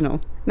the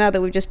original. Now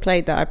that we've just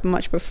played that, I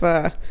much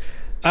prefer.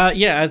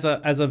 As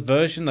a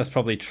version, that's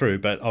probably true.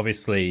 But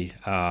obviously,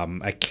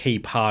 a key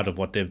part of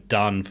what they've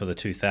done for the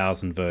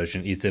 2000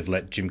 version is they've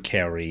let Jim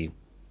Carrey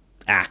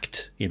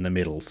act in the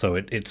middle. So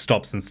it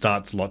stops and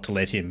starts a lot to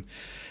let him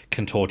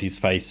contort his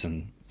face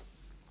and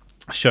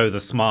show the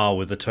smile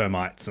with the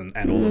termites and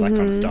all of that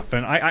kind of stuff.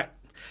 And I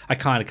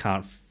kind of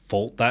can't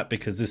fault that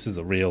because this is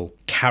a real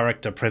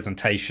character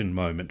presentation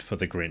moment for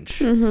the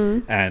Grinch.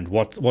 And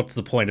what's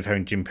the point of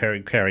having Jim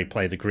Carrey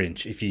play the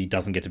Grinch if he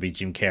doesn't get to be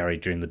Jim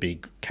Carrey during the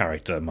big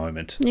character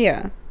moment?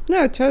 Yeah,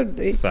 no,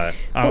 totally. So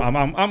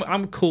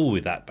I'm cool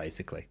with that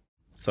basically.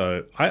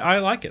 So I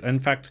like it. In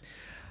fact,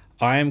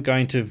 I am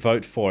going to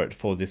vote for it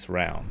for this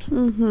round.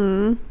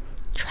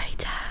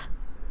 Traitor.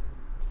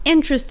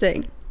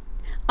 Interesting.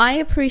 I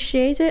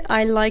appreciate it.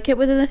 I like it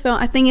within the film.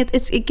 I think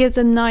it gives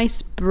a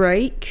nice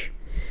break.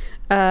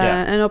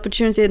 An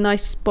opportunity, a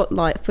nice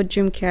spotlight for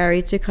Jim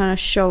Carrey to kind of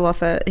show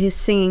off his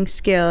singing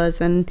skills,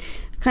 and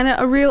kind of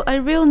a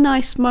real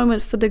nice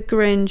moment for the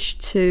Grinch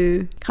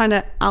to kind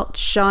of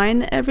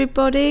outshine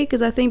everybody,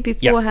 because I think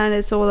beforehand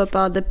it's all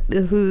about the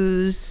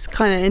Who's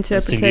kind of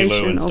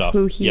interpretation of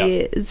who he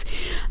is.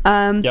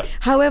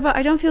 However,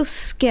 I don't feel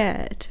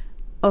scared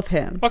of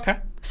him. Okay.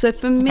 So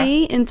for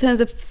me, in terms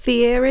of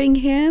fearing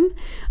him,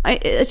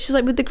 it's just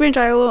like with the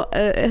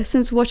Grinch,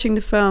 since watching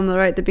the film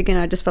right at the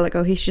beginning, I just felt like,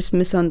 oh, he's just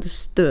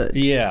misunderstood.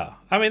 Yeah.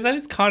 I mean, that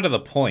is kind of the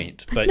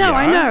point. But no,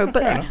 I know.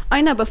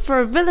 But for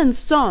a villain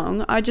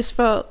song, I just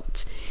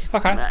felt...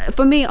 Okay.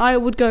 For me, I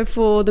would go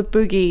for the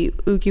Oogie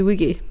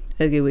Woogie.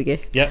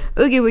 Yeah.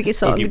 Oogie Woogie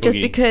song, Oogie just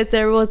Boogie. because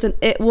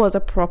it was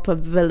a proper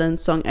villain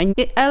song, and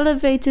it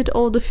elevated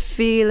all the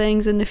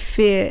feelings and the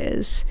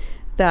fears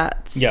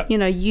that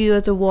you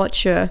as a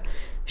watcher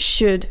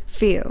should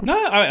feel. No,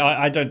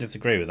 I don't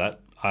disagree with that.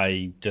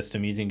 I just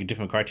am using a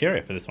different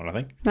criteria for this one, I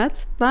think.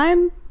 That's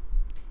fine.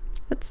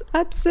 That's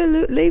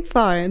absolutely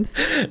fine.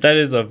 That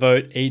is a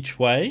vote each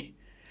way.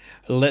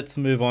 Let's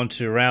move on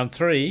to round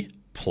 3,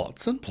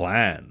 plots and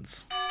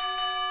plans.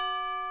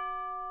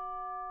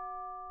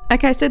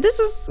 Okay, so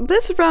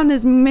this round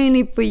is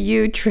mainly for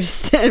you,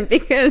 Tristan,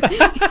 because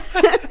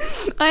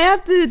I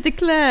have to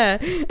declare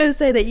and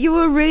say that you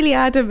were really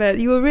adamant.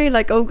 You were really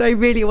like, oh, I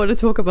really want to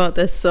talk about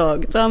this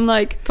song. So I'm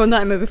like, for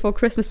Nightmare Before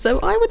Christmas.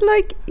 So I would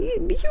like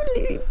you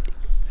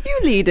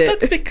lead it.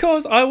 That's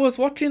because I was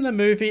watching the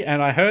movie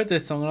and I heard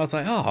this song and I was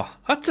like, oh,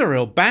 that's a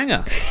real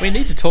banger. We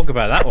need to talk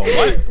about that one.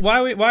 Why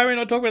are we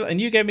not talking about that?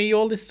 And you gave me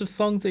your list of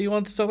songs that you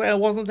wanted to talk about. It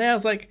wasn't there. I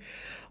was like,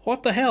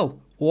 what the hell?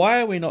 Why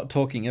are we not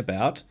talking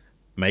about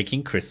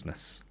Making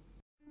Christmas?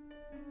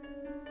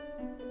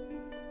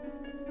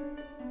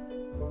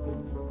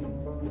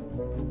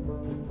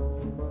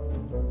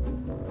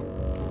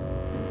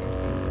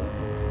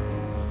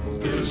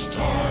 This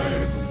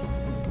time,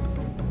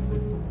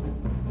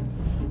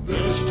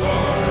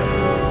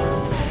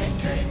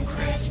 making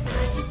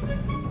Christmas.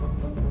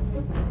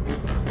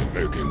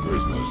 Making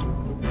Christmas.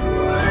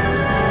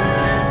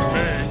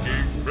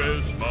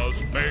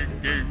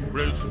 Making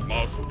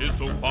Christmas is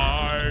so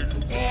fine.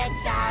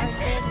 It's ours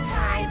this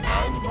time,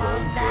 and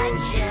won't the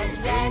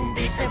children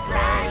be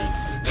surprised?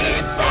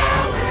 It's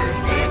ours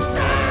this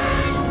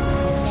time.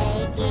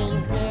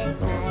 Making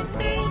Christmas.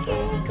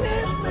 Making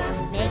Christmas.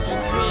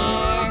 Making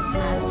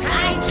Christmas.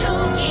 Time to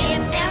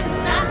give them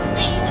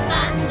something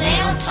fun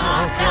they'll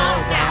talk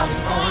about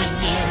for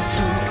years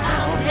to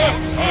come.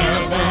 Let's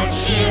have a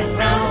cheer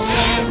from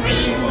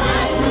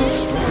everyone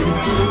who's going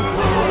to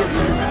call.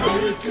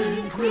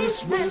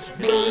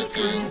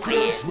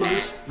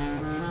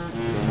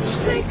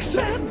 Snakes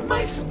and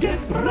mice get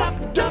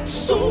wrapped up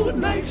so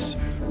nice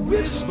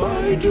with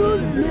spider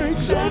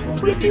legs and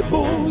pretty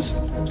bows.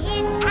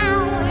 It's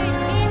ours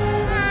this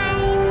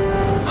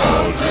time.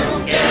 All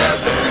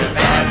together,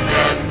 that's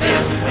and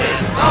this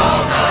with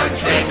all our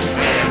tricks.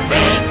 We're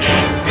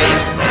making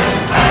Christmas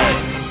time.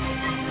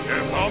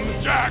 Here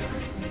comes Jack.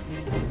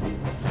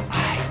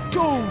 I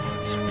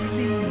don't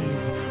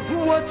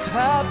believe what's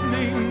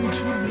happening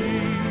to me.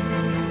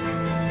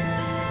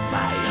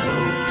 My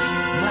hopes,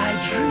 my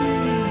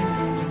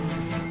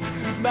dreams,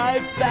 my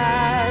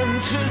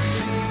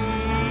fantasy.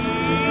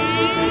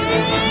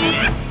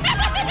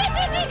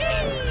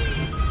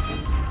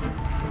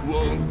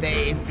 Won't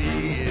they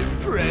be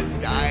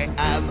impressed? I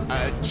am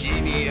a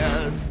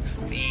genius.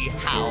 See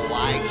how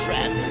I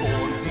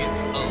transform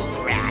this old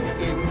rat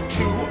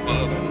into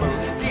a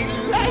most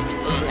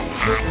delightful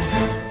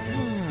hat.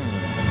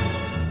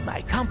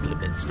 My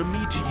compliments from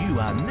me to you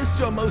on this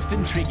your most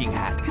intriguing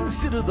hat.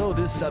 Consider though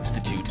this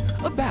substitute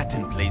a bat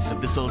in place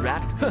of this old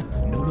rat.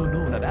 No,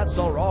 now that's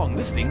all wrong.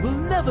 This thing will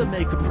never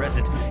make a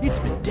present. It's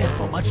been dead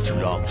for much too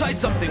long. Try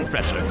something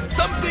fresher,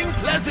 something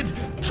pleasant.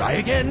 Try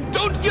again,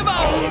 don't give up.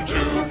 All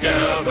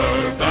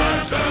together,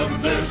 that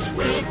and this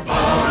with all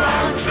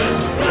our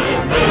tricks.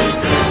 We're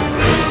making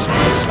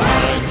Christmas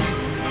time.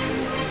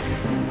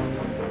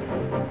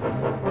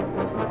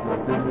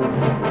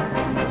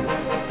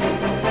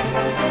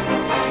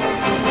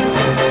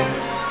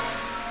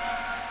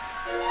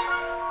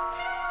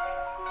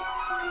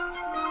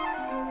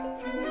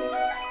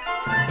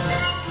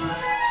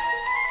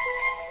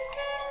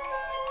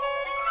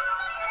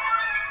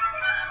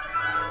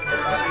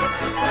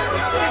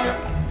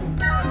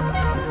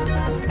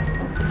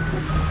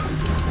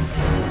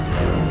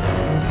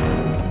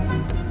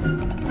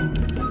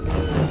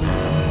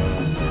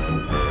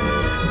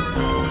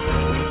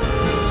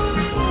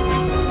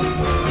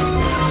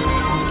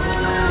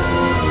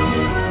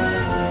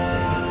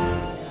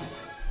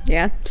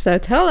 Yeah, so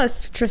tell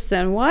us,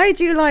 Tristan, why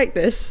do you like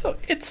this?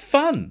 It's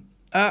fun.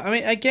 I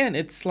mean, again,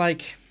 it's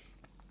like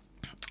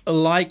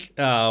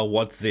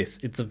What's This?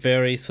 It's a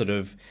very sort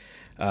of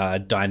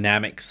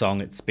dynamic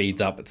song. It speeds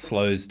up, it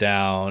slows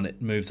down,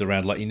 it moves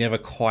around. Like, you never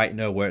quite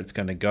know where it's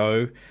going to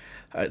go.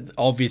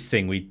 Obvious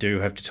thing we do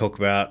have to talk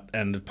about,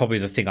 and probably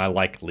the thing I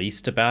like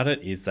least about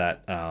it, is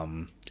that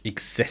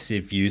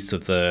excessive use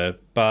of the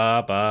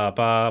ba ba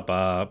ba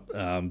ba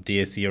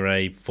Dies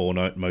Irae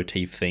 4-note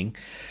motif thing,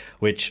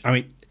 which, I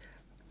mean,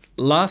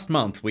 last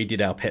month we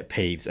did our pet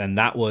peeves, and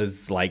that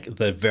was like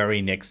the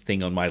very next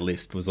thing on my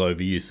list was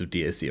overuse of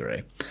Dies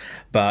Irae.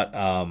 But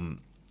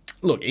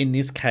look, in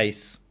this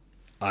case,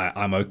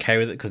 I'm okay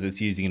with it because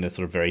it's using it in a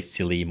sort of very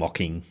silly,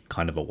 mocking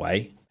kind of a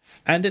way,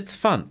 and it's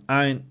fun.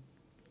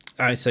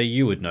 So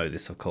you would know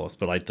this, of course,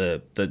 but like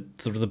the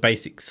sort of the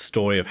basic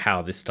story of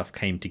how this stuff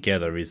came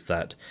together is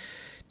that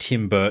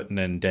Tim Burton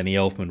and Danny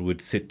Elfman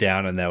would sit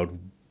down and they would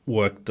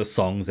work the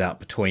songs out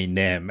between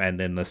them, and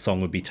then the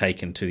song would be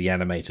taken to the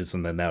animators,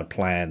 and then they would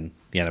plan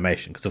the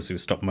animation, because obviously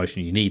with stop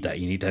motion you need that.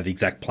 You need to have the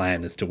exact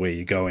plan as to where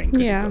you're going.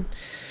 Yeah.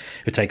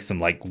 It takes them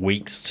like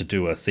weeks to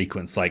do a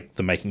sequence like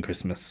the Making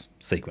Christmas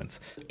sequence.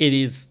 It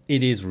is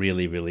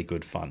really, really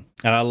good fun.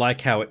 And I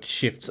like how it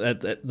shifts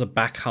at the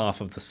back half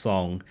of the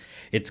song.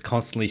 It's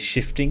constantly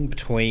shifting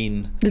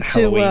between the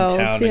Halloween worlds,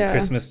 Town yeah. and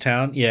Christmas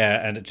Town.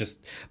 Yeah, and it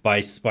just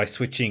by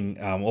switching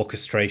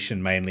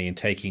orchestration mainly and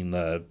taking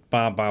the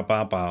ba ba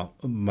ba ba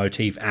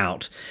motif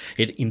out,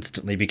 it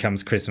instantly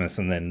becomes Christmas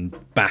and then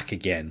back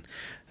again.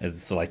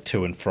 It's like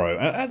to and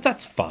fro.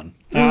 That's fun.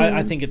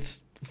 I think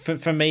it's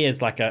for me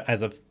as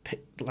a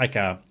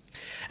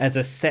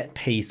set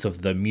piece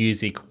of the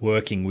music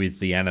working with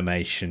the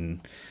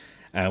animation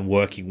and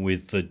working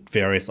with the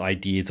various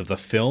ideas of the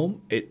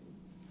film.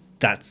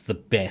 That's the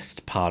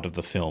best part of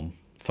the film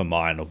for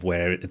mine, of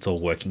where it's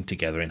all working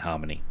together in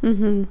harmony.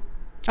 Mm-hmm.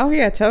 Oh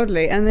yeah,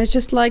 totally. And it's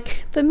just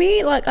like, for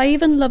me, like, I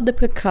even love the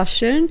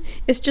percussion.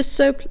 It's just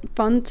so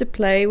fun to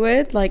play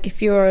with. Like,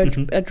 if you're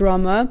a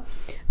drummer,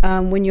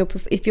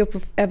 if you're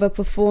ever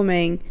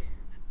performing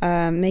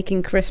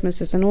Making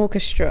Christmas as an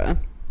orchestra,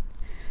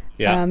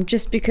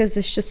 just because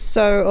it's just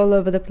so all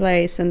over the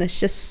place, and it's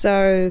just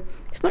so,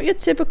 it's not your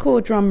typical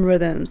drum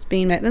rhythms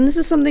being made. And this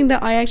is something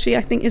that I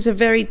think is a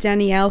very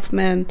Danny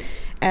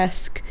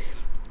Elfman-esque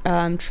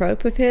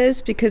trope of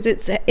his, because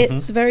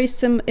it's very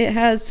it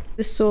has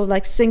this sort of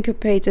like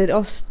syncopated,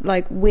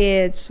 like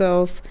weird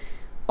sort of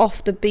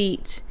off the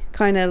beat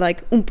kind of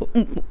like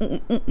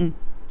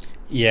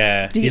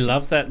Yeah, he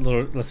loves that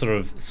little, sort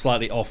of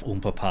slightly off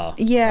oompa-pa.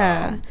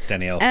 Yeah.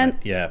 Danny Elfman. And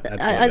yeah,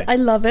 absolutely. I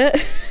love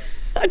it.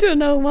 I don't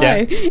know why.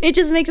 Yeah. It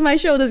just makes my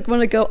shoulders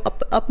want to go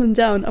up and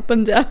down, up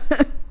and down.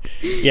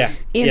 Yeah,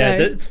 you know.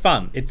 It's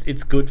fun.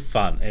 It's good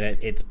fun, and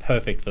it's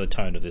perfect for the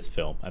tone of this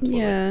film.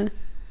 Absolutely. Yeah,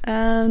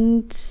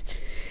 and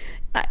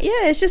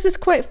it's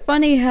quite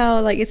funny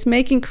how like it's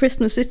Making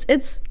Christmas.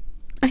 It's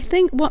I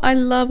think what I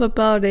love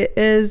about it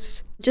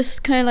is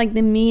just kind of like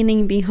the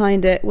meaning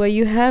behind it, where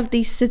you have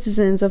these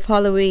citizens of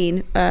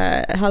Halloween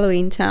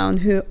Town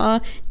who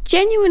are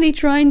genuinely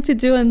trying to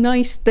do a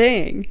nice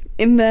thing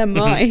in their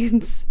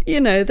minds. You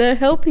know, they're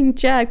helping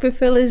Jack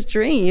fulfill his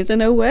dreams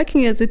and are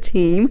working as a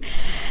team,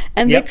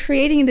 and they're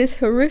creating these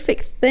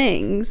horrific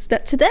things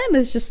that to them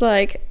is just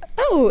like,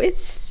 oh,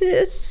 it's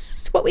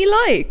what we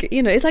like.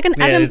 You know, it's like an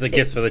Addams... it's a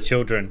gift for the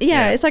children.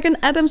 Yeah, it's like an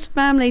Addams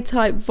Family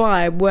type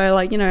vibe where,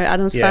 like, you know,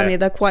 Addams Family,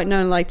 they're quite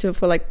known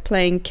for like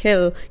playing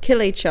kill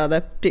each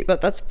other,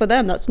 but that's for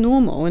them, that's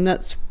normal, and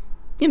that's,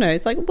 you know,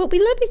 it's like, well, we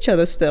love each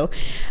other still.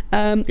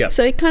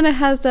 So it kind of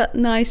has that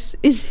nice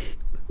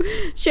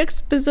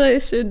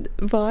juxtaposition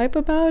vibe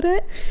about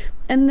it.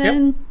 And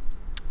then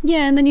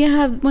and then you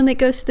have, when it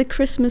goes to the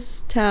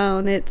Christmas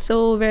town, it's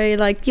all very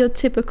like your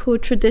typical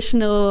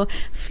traditional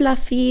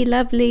fluffy,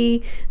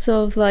 lovely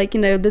sort of like, you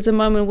know, there's a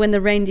moment when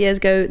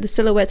the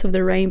silhouettes of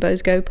the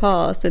rainbows go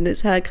past, and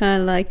it's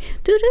kind of like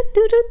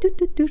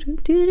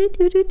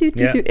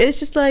it's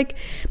just like,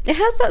 it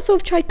has that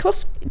sort of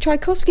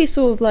Tchaikovsky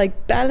sort of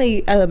like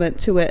ballet element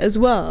to it as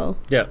well.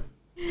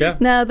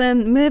 Now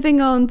then, moving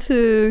on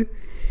to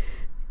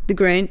The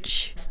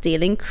Grinch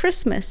Stealing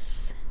Christmas.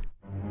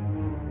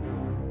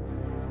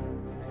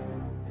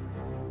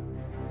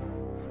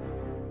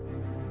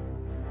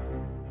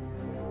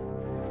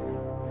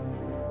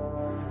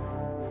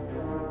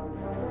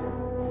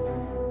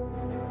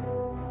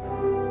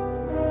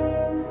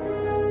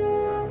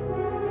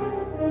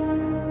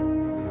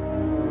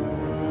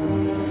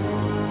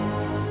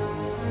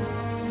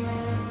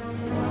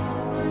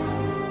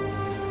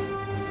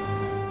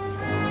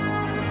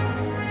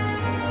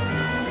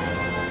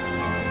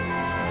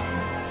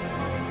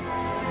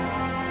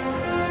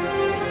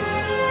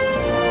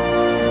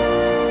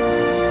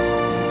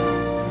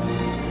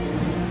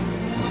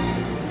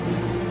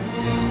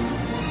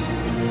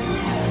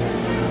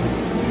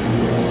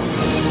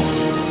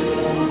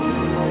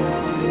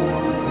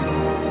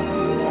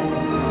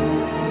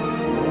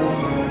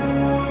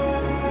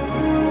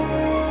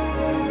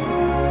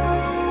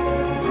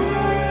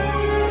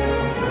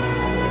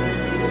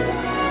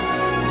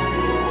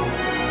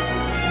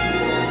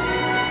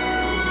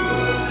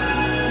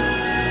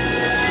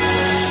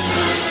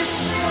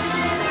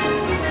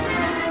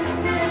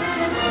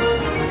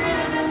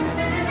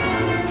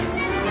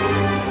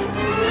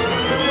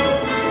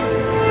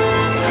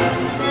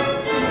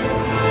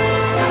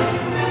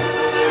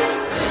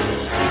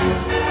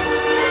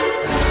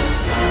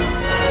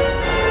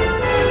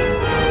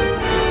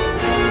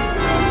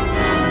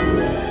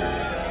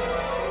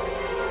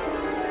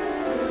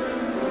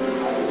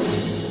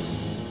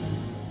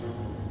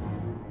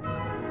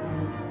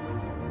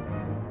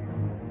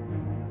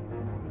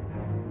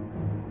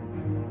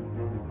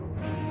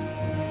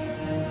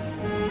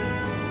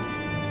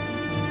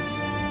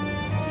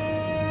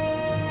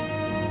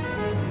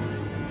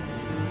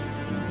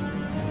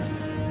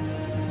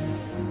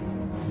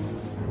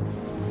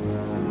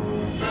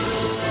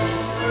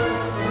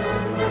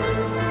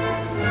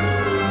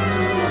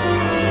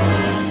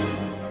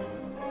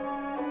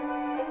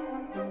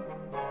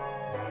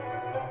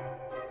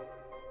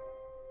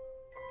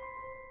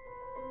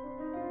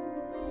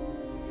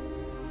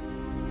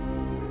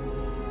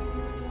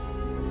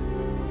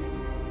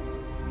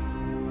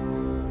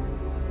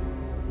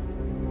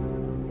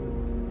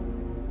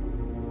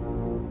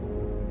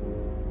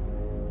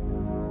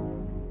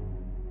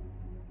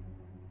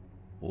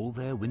 All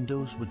their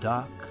windows were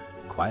dark,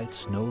 quiet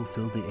snow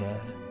filled the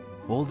air.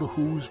 All the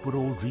Whos were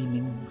all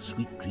dreaming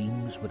sweet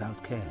dreams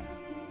without care,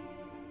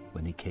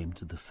 when he came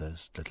to the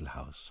first little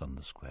house on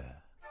the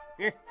square.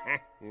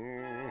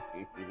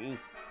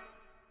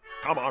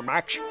 Come on,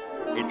 Max.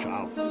 It's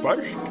our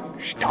first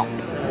stop.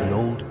 The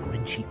old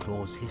Grinchy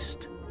claws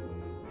hissed,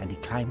 and he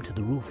climbed to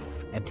the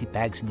roof, empty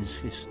bags in his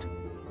fist.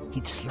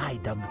 He'd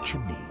slide down the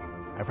chimney,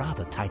 a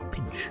rather tight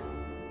pinch.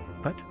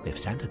 But if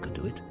Santa could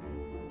do it,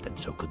 then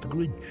so could the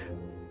Grinch.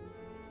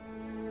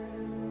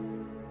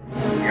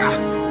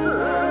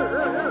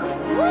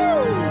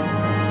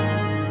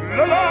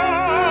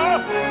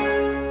 La-la!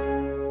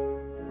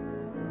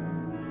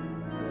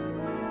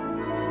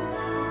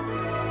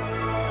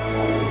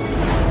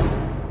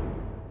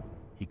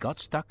 He got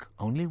stuck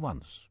only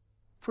once,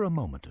 for a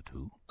moment or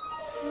two.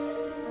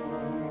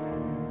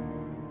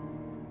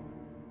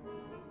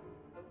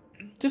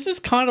 This is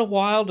kind of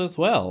wild as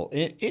well.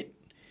 I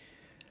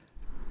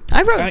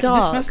wrote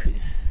dark. This must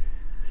be,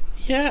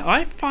 yeah,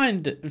 I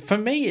find, for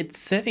me, it's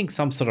setting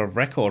some sort of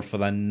record for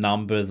the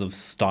numbers of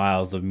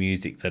styles of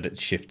music that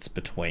it shifts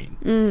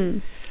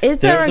between. Is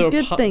there a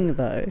good thing,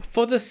 though?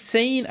 For the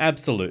scene,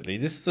 absolutely.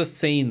 This is a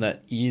scene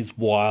that is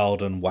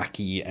wild and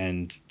wacky,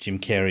 and Jim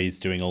Carrey's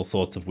doing all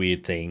sorts of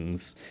weird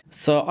things.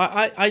 So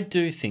I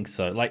do think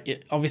so.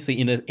 Like,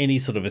 obviously, in any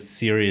sort of a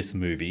serious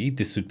movie,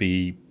 this would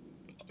be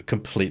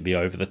completely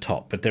over the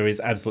top, but there is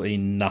absolutely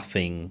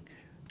nothing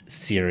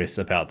serious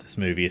about this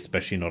movie,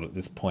 especially not at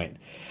this point.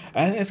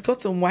 And it's got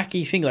some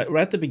wacky thing. Like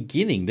right at the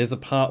beginning, there's a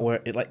part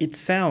where it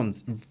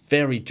sounds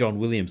very John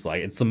Williams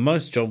like. It's the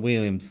most John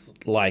Williams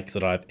like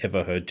that I've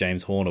ever heard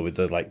James Horner, with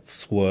the like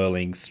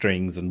swirling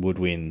strings and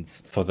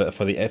woodwinds for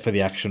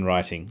the action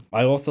writing.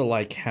 I also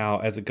like how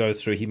as it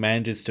goes through, he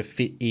manages to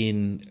fit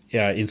in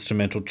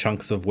instrumental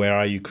chunks of "Where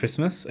Are You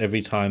Christmas"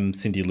 every time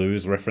Cindy Lou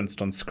is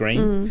referenced on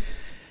screen.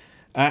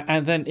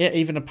 And then,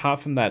 even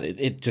apart from that,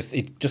 it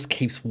just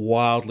keeps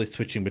wildly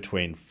switching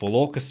between full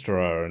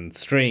orchestra and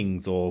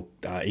strings, or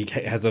he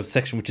has a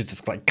section which is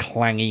just like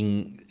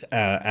clanging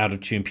out of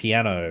tune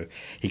piano.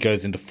 He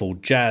goes into full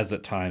jazz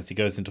at times. He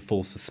goes into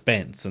full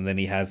suspense, and then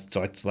he has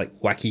like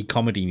wacky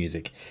comedy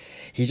music.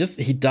 He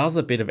does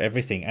a bit of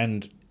everything,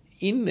 and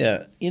in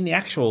the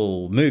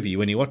actual movie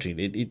when you're watching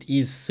it, it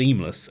is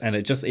seamless, and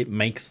it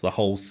makes the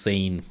whole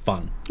scene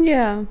fun.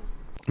 Yeah.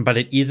 But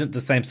it isn't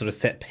the same sort of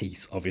set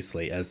piece,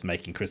 obviously, as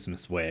Making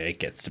Christmas, where it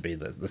gets to be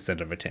the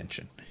center of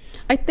attention.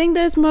 I think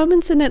there's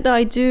moments in it that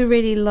I do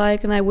really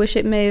like, and I wish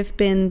it may have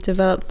been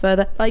developed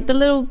further. Like the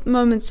little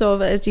moments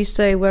of, as you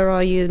say, "Where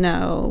are you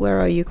now? Where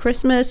are you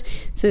Christmas?"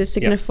 to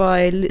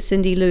signify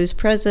Cindy Lou's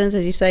presence.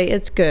 As you say,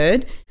 it's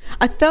good.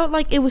 I felt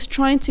like it was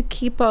trying to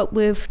keep up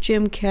with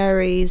Jim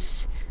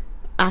Carrey's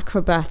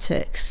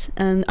acrobatics,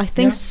 and I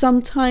think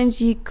sometimes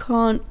you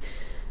can't.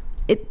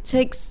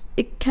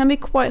 It can be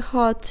quite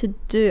hard to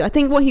do. I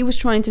think what he was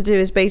trying to do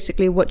is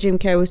basically what Jim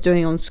Carrey was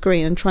doing on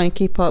screen, and try and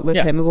keep up with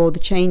him with all the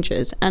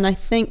changes. And I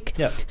think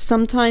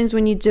sometimes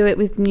when you do it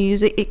with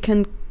music, it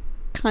can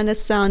kind of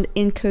sound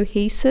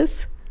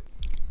incohesive.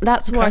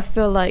 That's what I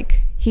feel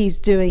like he's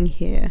doing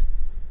here.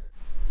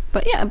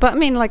 But I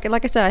mean, like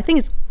I said, I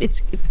think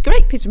it's a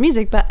great piece of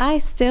music, but I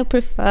still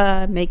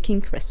prefer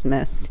Making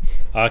Christmas.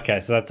 Okay,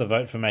 so that's a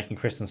vote for Making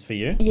Christmas for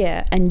you.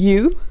 Yeah, and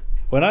you?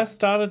 When I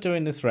started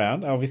doing this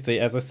round, obviously,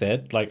 as I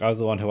said, like I was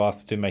the one who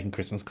asked to do Making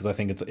Christmas because I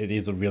think it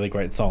is a really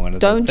great song, and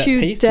it's a set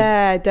piece.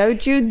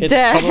 Don't you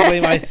dare!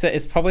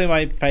 It's probably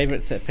my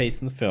favorite set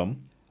piece in the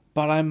film.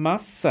 But I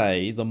must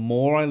say, the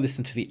more I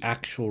listen to the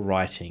actual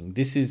writing,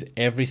 this is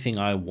everything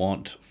I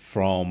want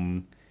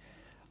from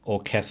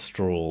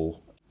orchestral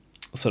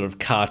sort of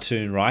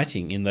cartoon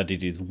writing, in that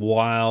it is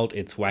wild,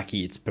 it's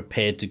wacky, it's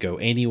prepared to go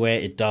anywhere.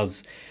 It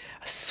does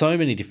so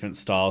many different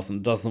styles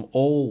and does them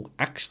all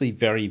actually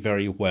very,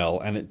 very well,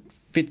 and it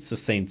fits the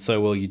scene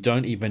so well you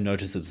don't even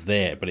notice it's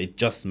there, but it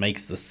just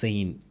makes the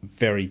scene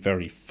very,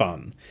 very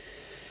fun.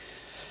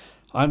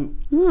 I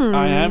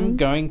am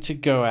going to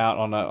go out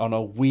on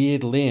a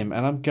weird limb,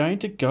 and I'm going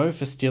to go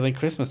for Stealing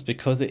Christmas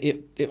because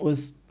it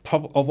was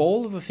of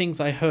all of the things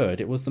I heard,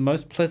 it was the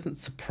most pleasant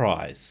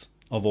surprise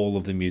of all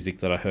of the music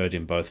that I heard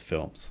in both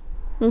films.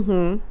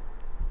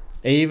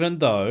 Even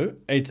though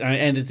it's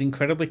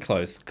incredibly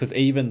close, because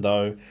even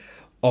though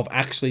of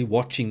actually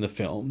watching the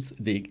films,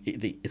 the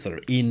sort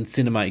of in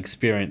cinema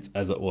experience,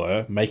 as it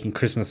were, Making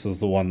Christmas was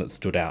the one that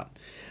stood out.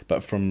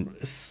 But from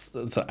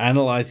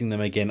analysing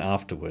them again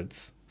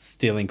afterwards,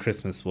 Stealing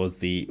Christmas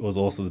was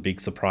also the big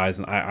surprise,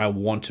 and I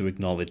want to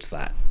acknowledge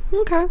that.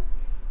 Okay,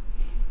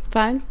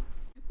 fine.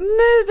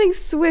 Moving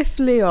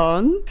swiftly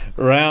on.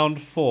 Round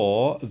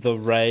 4, The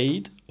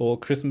Raid or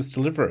Christmas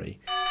Delivery.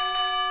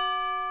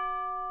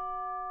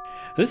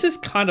 This is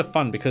kind of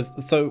fun because,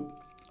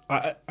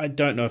 I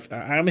don't know if,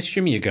 I'm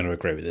assuming you're going to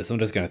agree with this. I'm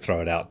just going to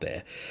throw it out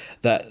there.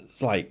 That,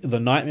 like, The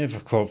Nightmare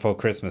Before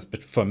Christmas,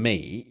 but for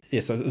me,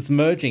 it's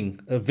merging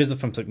A Visit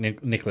from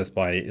St. Nicholas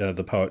by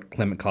the poet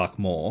Clement Clarke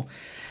Moore.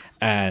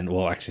 And,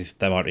 well, actually,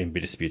 they might even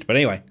be disputed. But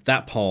anyway,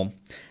 that poem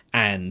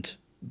and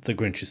The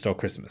Grinch Who Stole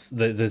Christmas.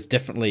 There's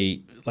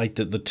definitely, like,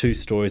 the two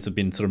stories have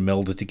been sort of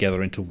melded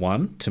together into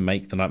one to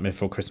make The Nightmare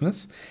Before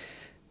Christmas.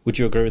 Would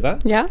you agree with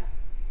that? Yeah.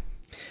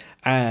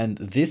 And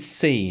this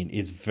scene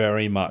is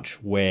very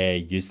much where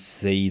you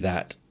see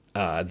that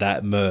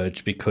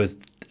merge, because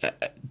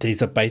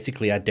these are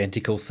basically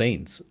identical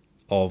scenes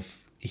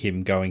of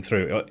him going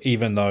through,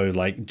 even though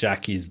like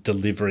Jack is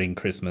delivering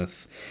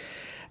Christmas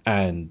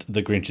and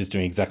the Grinch is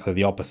doing exactly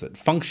the opposite.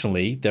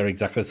 Functionally, they're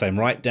exactly the same,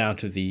 right down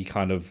to the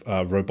kind of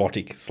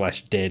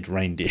robotic/dead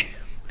reindeer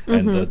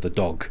and the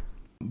dog.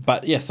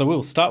 But yeah, so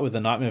we'll start with the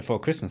Nightmare Before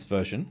Christmas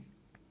version,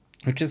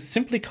 which is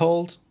simply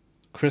called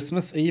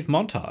Christmas Eve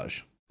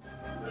Montage.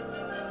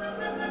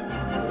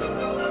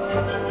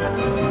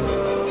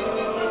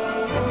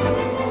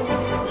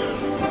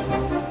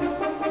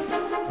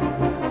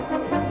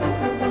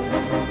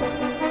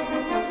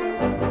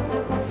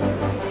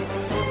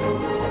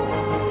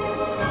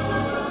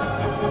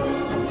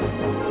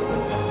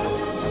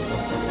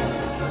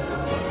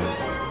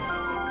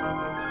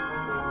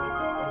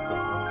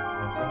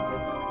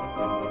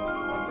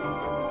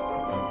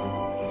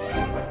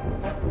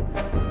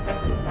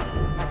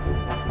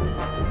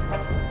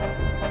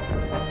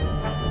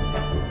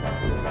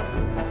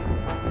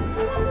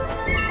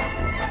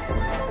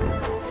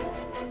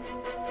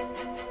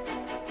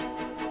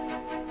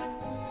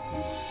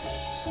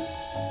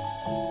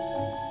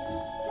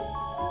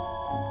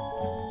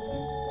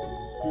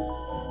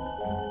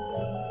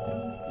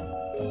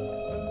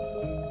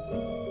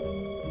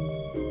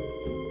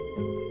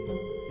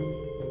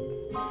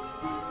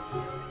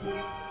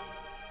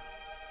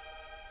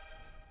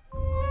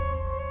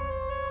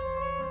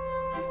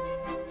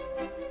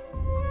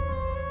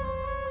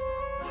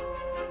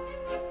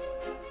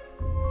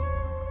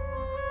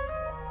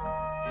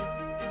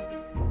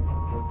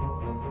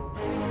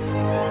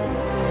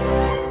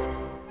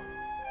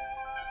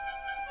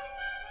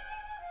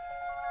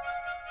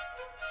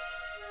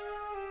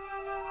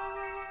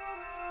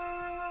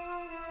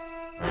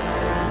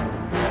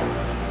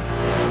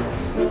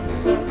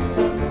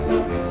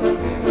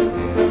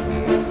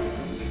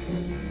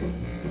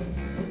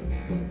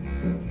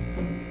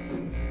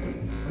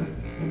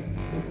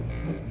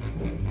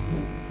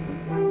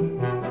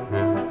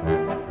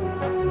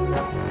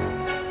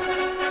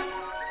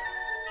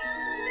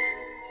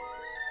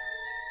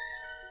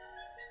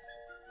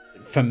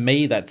 for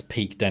me, that's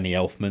peak Danny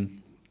Elfman.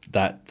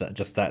 That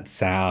just that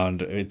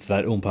sound, it's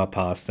that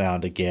Pa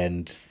sound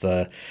again, just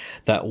that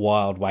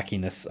wild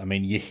wackiness. I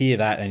mean, you hear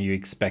that and you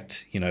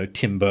expect,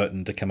 Tim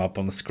Burton to come up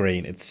on the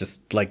screen. It's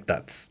just like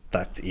that's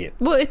it.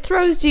 Well, it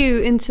throws you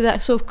into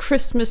that sort of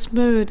Christmas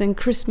mood and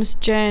Christmas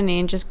journey,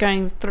 and just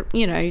going through,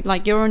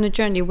 like you're on a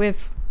journey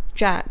with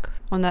Jack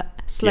on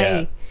that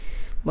sleigh.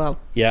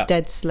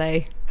 Dead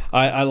sleigh.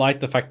 I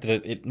like the fact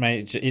that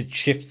it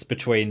shifts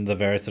between the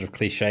various sort of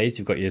cliches.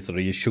 You've got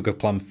your sugar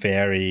plum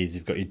fairies,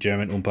 you've got your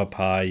German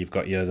Pa, you've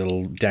got your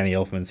little Danny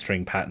Elfman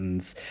string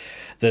patterns.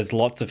 There's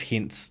lots of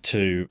hints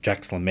to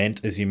Jack's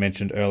Lament, as you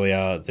mentioned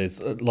earlier.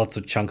 There's lots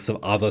of chunks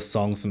of other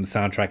songs from the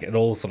soundtrack. It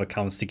all sort of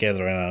comes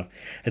together, and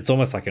it's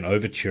almost like an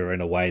overture in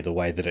a way, the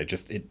way that it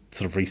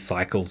sort of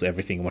recycles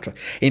everything.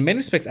 In many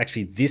respects,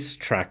 actually, this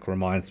track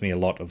reminds me a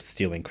lot of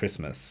Stealing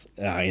Christmas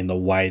in the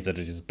way that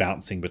it is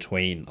bouncing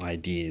between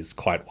ideas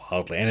quite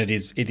wildly, and it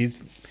is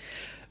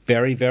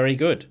very, very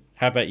good.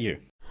 How about you?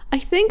 I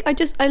think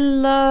I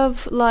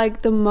love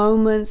like the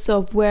moments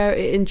of where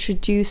it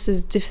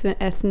introduces different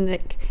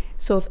ethnic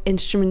sort of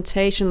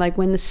instrumentation, like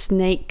when the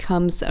snake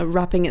comes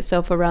wrapping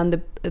itself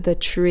around the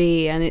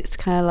tree, and it's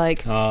kind of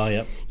like,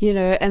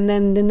 and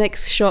then the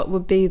next shot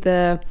would be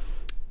the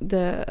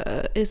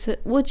is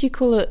it, what do you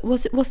call it?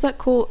 What's that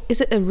called? Is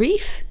it a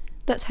wreath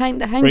that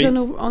hangs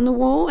on the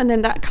wall, and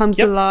then that comes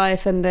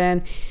alive, and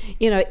then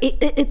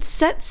it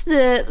sets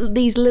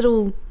these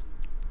little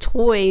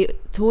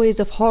toys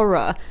of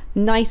horror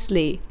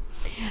nicely.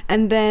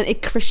 And then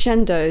it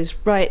crescendos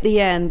right at the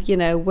end,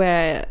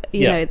 where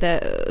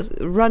they're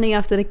running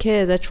after the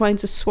kids, they're trying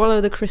to swallow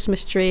the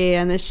Christmas tree,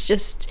 and it's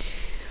just,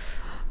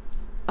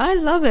 I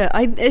love it.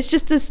 It's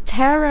just this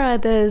terror,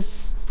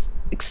 there's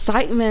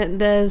excitement,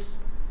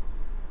 there's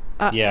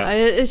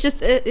it's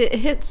just it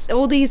hits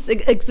all these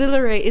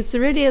it's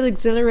really an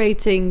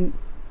exhilarating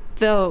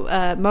film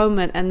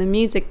moment, and the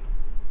music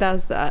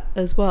does that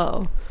as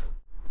well.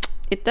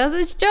 It does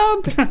its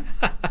job.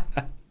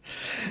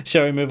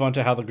 Shall we move on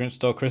to How the Grinch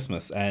Stole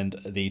Christmas and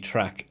the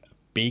track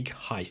Big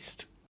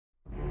Heist?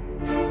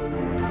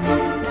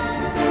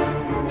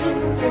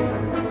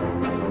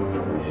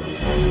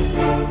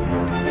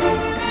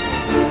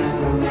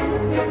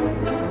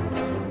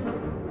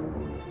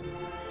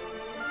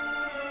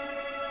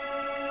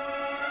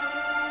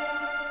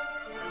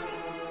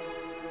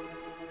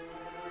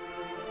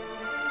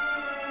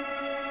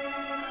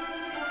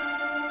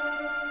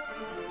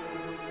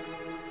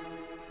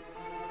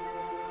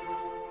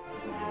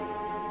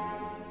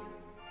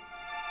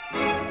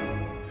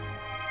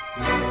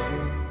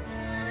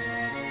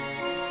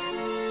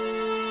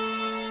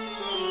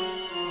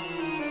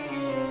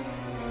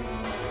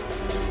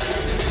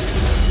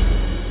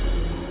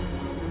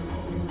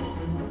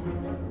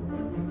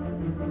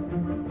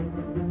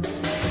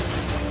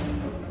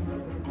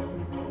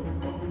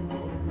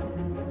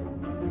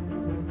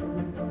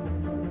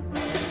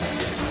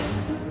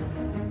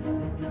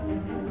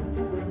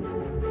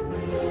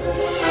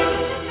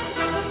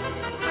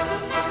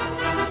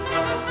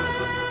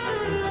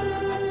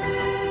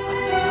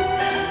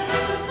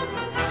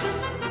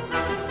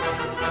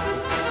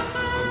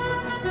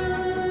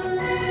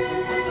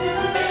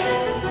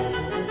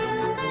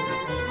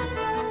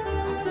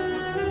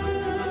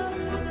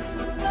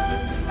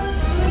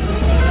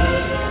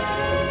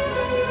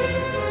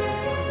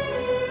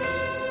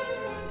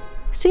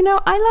 See,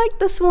 now I like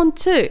this one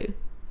too.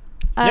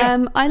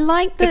 I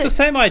like that it's the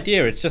same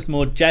idea, it's just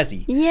more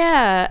jazzy.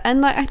 Yeah,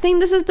 and like I think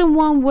this is the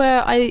one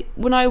where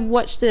when I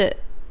was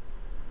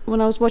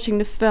watching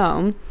the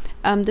film,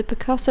 the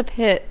percussive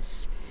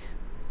hits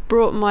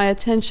brought my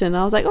attention.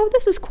 I was like, oh,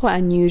 this is quite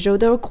unusual.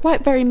 They were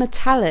quite very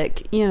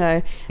metallic,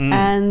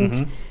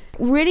 and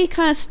really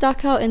kind of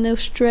stuck out in a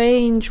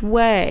strange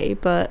way,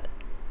 but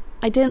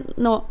I did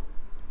not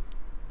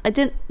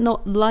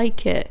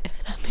like it,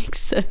 if that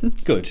makes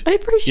sense. Good. I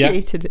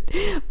appreciated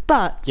it.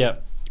 But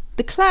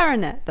the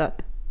clarinet, though.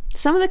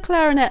 Some of the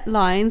clarinet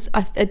lines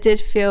I did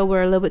feel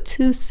were a little bit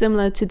too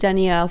similar to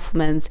Danny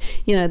Elfman's.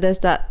 There's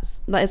that,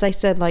 as I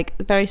said, like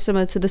very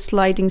similar to the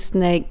sliding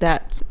snake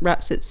that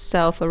wraps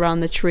itself around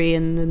the tree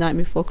in The Night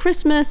Before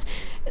Christmas.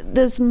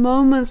 There's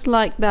moments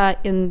like that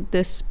in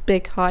this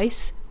Big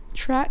Heist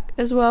track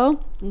as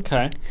well.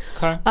 Okay.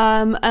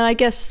 And I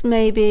guess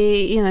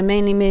maybe,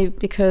 mainly maybe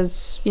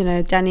because,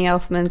 Danny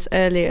Elfman's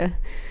earlier,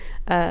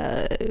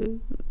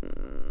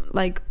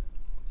 like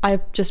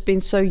I've just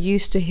been so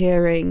used to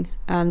hearing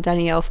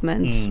Danny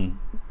Elfman's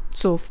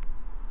sort of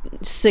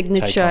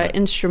signature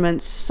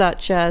instruments,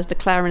 such as the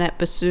clarinet,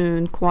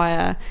 bassoon,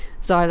 choir,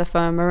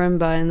 xylophone,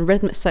 marimba, and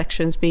rhythmic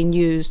sections being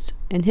used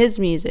in his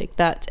music,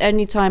 that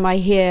anytime I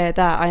hear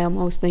that, I am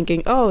always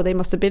thinking, oh, they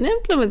must have been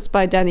influenced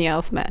by Danny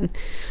Elfman.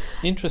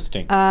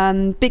 Interesting.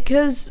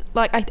 Because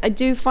like I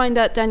do find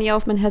that Danny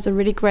Elfman has a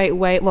really great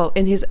way, well,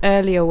 in his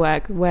earlier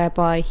work,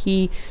 whereby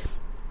he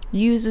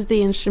uses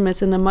the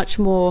instruments in a much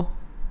more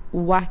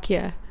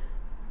wackier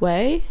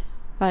way.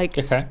 Like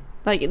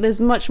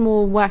there's much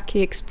more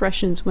wacky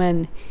expressions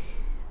when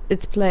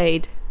it's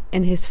played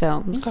in his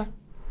films.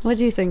 What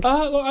do you think?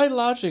 Look, I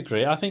largely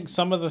agree. I think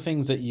some of the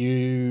things that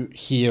you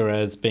hear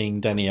as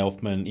being Danny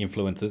Elfman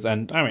influences,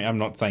 and I mean, I'm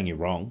not saying you're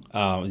wrong.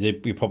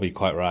 You're probably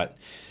quite right.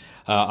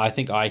 I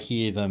think I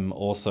hear them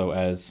also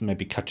as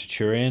maybe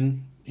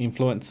Khachaturian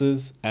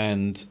influences,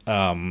 and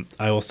I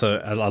also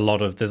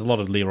there's a lot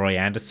of Leroy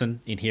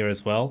Anderson in here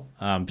as well,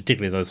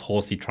 particularly those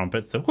horsey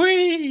trumpets. So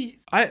whee!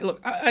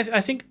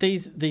 I think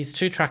these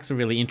two tracks are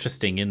really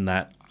interesting in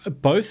that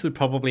both would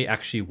probably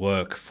actually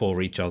work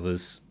for each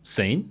other's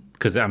scene.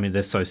 Because, I mean,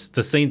 the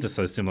scenes are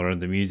so similar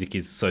and the music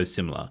is so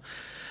similar.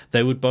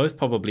 They would both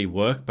probably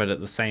work, but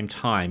at the same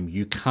time,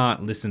 you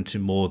can't listen to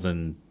more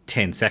than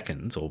 10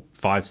 seconds or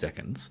 5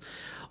 seconds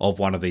of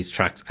one of these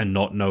tracks and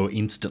not know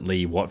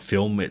instantly what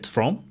film it's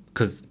from,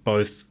 because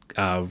both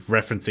are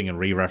referencing and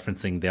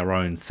re-referencing their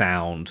own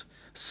sound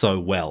so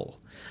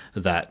well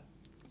that,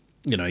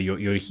 you know,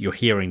 you're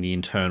hearing the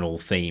internal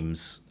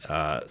themes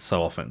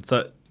so often.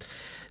 So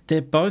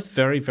they're both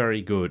very,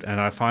 very good,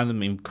 and I find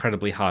them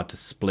incredibly hard to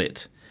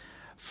split.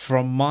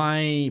 From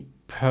my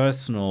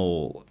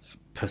personal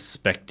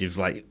perspective,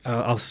 like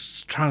I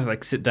was trying to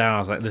like sit down, I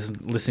was like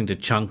listening to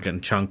Chunk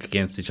and Chunk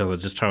against each other,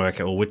 just trying to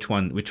work out, well, which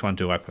one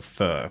do I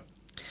prefer?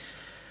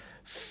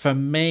 For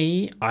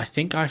me, I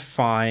think I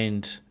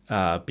find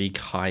Big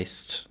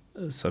Heist,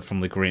 so from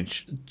The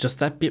Grinch, just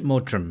that bit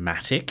more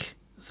dramatic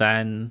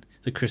than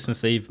the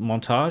Christmas Eve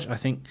montage. I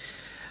think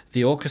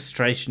the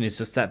orchestration is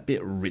just that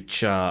bit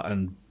richer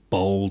and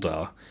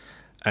bolder,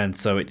 and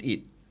so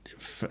it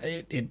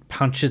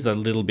punches a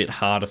little bit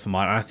harder for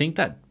mine. I think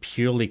that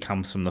purely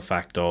comes from the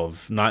fact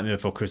of Nightmare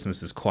Before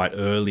Christmas is quite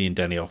early in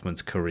Danny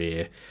Elfman's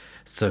career,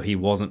 so he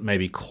wasn't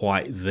maybe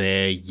quite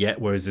there yet,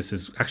 whereas this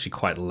is actually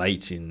quite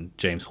late in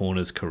James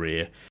Horner's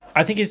career.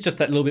 I think he's just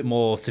that little bit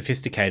more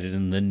sophisticated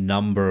in the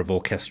number of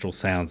orchestral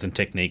sounds and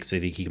techniques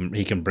that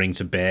he can bring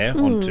to bear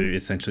onto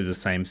essentially the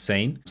same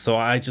scene. So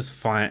I just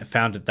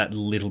found it that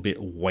little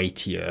bit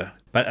weightier.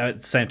 But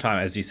at the same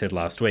time, as you said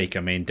last week,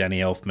 I mean, Danny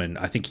Elfman,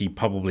 I think he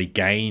probably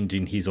gained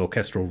in his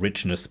orchestral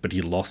richness, but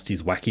he lost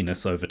his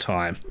wackiness over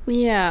time.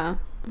 Yeah,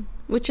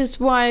 which is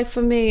why,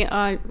 for me,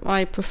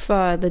 I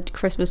prefer the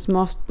Christmas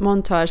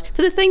montage.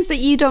 For the things that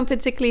you don't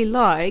particularly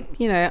like,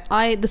 you know,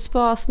 the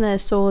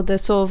sparseness or the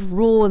sort of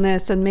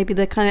rawness and maybe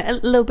the kind of a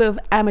little bit of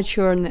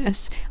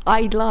amateurness,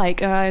 I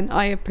like and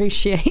I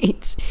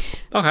appreciate.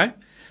 Okay.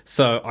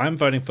 So I'm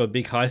voting for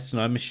Big Heist,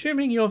 and I'm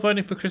assuming you're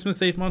voting for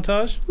Christmas Eve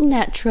montage?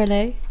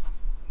 Naturally.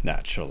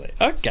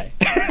 Okay.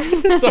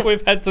 So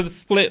we've had some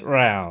split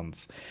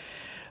rounds.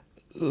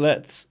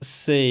 Let's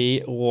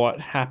see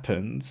what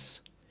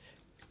happens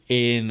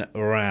in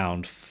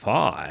round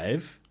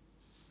 5,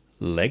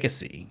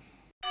 Legacy.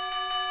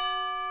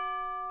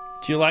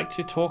 Do you like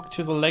to talk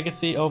to the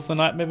legacy of The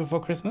Nightmare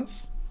Before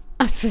Christmas?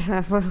 I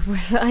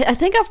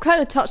think I've kind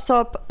of touched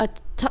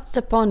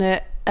upon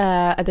it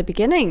at the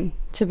beginning,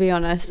 to be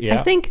honest. Yeah.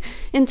 I think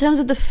in terms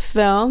of the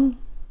film,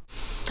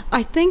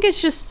 I think it's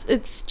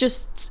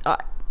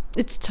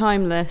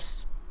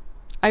timeless.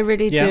 I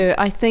really do.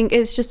 I think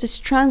it's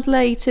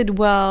translated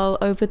well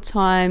over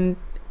time.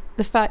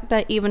 The fact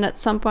that even at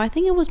some point, I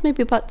think it was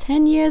maybe about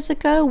 10 years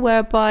ago,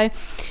 whereby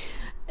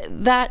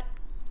that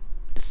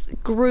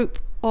group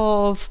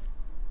of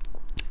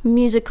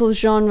musical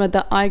genre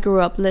that I grew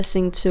up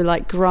listening to,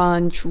 like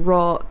grunge,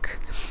 rock,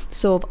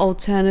 sort of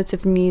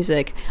alternative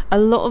music, a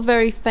lot of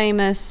very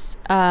famous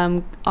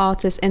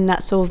artists in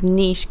that sort of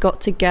niche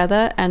got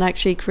together and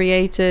actually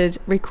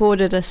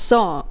recorded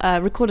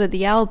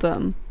the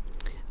album.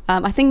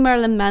 I think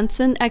Marilyn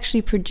Manson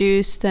actually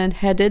produced and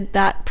headed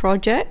that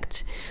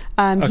project.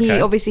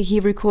 He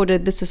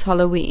recorded This Is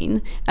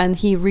Halloween, and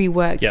he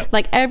reworked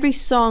like every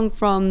song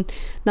from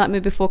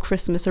Nightmare Before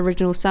Christmas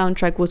original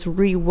soundtrack was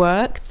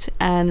reworked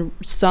and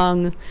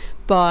sung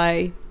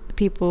by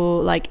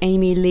people like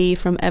Amy Lee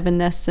from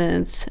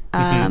Evanescence,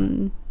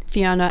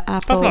 Fiona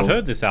Apple. I've not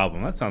heard this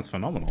album. That sounds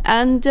phenomenal.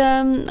 And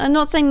I'm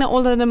not saying that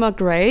all of them are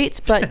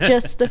great, but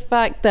just the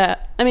fact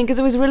that, I mean, because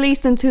it was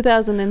released in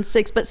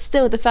 2006, but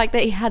still the fact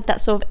that it had that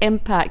sort of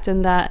impact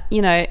and that,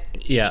 you know,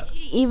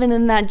 even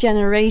in that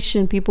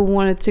generation, people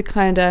wanted to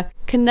kind of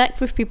connect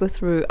with people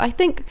through. I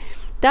think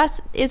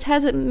it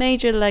has a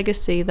major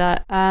legacy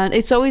that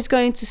it's always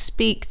going to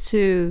speak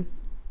to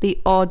the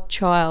odd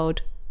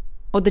child,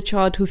 or the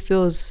child who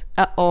feels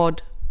at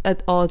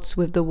odds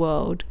with the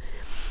world,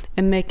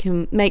 and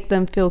make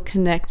them feel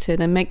connected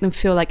and make them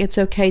feel like it's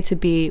okay to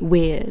be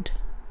weird,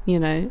 you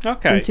know,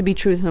 and to be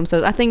true to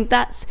themselves. I think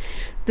that's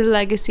the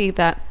legacy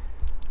that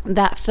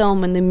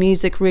film and the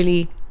music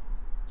really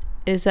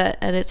is at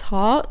its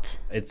heart.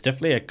 It's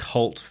definitely a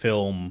cult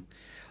film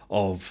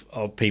of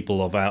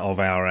people of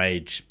our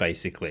age,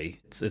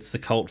 basically. It's the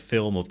cult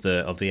film of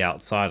the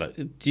outsider.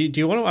 Do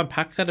you want to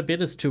unpack that a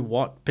bit as to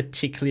what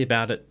particularly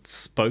about it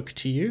spoke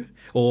to you?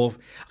 Or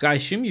I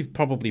assume you've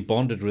probably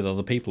bonded with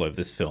other people over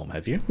this film,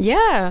 have you?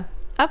 Yeah,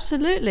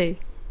 absolutely.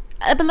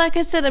 But like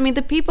I said, I mean,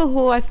 the people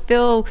who I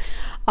feel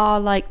are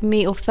like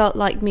me or felt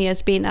like me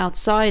as being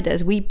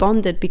outsiders, we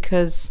bonded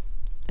because,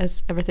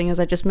 as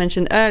I just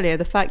mentioned earlier,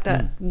 the fact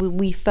that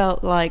we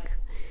felt like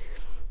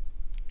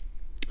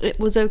it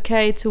was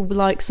okay to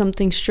like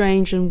something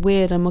strange and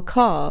weird and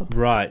macabre.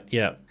 Right,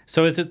 yeah.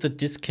 So is it the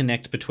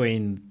disconnect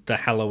between the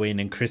Halloween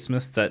and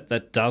Christmas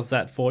that does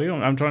that for you?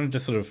 I'm trying to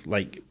just sort of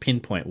like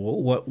pinpoint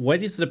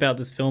what is it about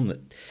this film that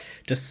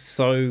just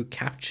so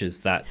captures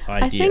that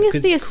idea? I think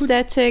it's the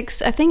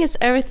aesthetics. I think it's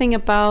everything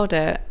about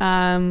it.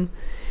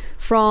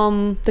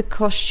 From the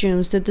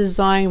costumes, the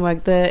design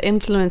work, the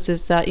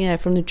influences that, you know,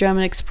 from the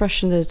German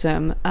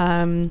Expressionism,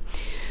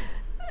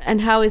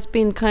 and how it's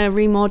been kind of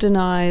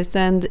remodernized,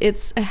 and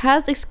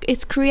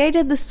it's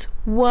created this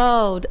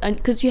world, and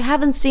because you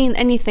haven't seen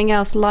anything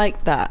else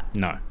like that.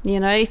 No. You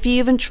know, if you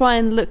even try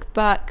and look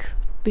back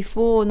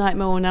before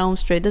Nightmare on Elm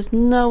Street, there's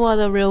no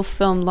other real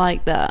film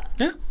like that.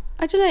 Yeah.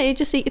 I don't know.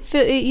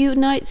 It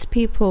unites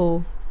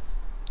people.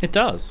 It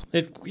does.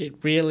 It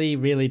really,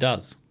 really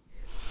does.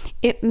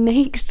 It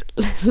makes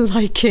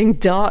liking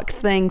dark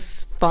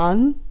things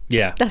fun.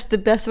 Yeah. That's the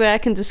best way I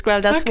can describe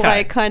it. That's why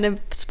it kind of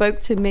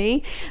spoke to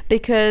me,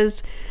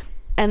 because,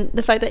 and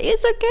the fact that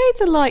it's okay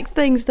to like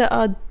things that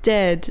are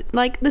dead.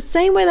 Like the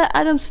same way that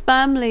Addams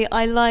Family,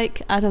 I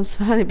like Addams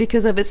Family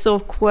because of its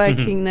sort of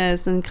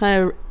quirkiness and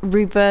kind of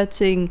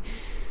reverting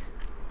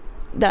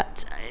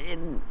that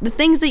the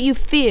things that you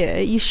fear,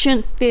 you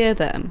shouldn't fear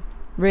them,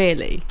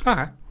 really.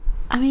 Okay.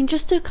 I mean,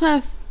 just to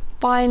kind of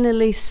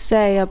finally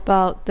say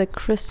about the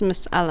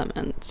Christmas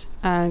element,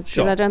 because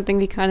I don't think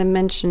we kind of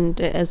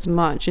mentioned it as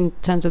much in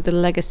terms of the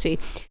legacy.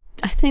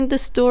 I think the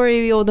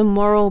story or the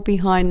moral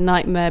behind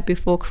Nightmare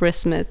Before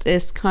Christmas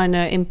is kind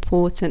of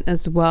important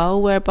as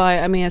well, whereby,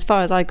 I mean, as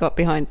far as I got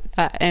behind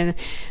and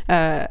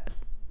the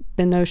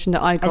notion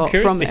that I got from it. I'm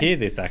curious to hear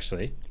this,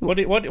 actually.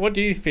 What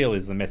do you feel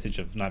is the message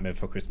of Nightmare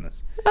Before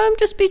Christmas?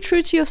 Just be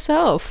true to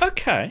yourself.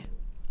 Okay.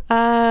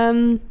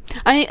 Some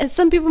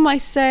people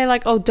might say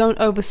like, oh, don't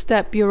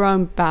overstep your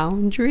own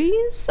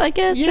boundaries, I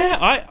guess. Yeah,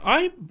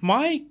 I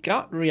my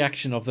gut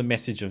reaction of the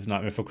message of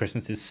Nightmare Before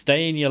Christmas is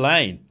stay in your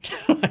lane.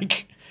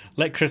 Like,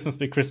 let Christmas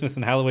be Christmas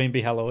and Halloween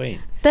be Halloween.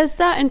 There's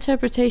that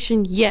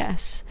interpretation,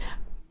 yes.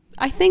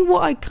 I think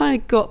what I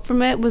kind of got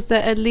from it was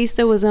that at least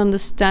there was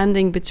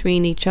understanding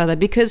between each other,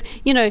 because,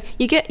 you know,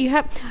 you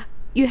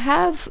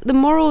have the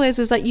moral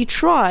is that you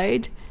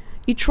tried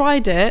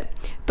it,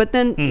 but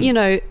then you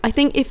know, I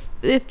think if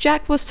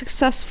Jack was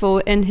successful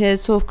in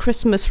his sort of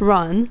Christmas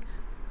run,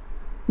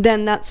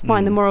 then that's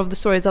fine. The moral of the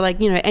story is that, like,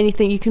 you know,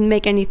 anything, you can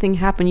make anything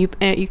happen.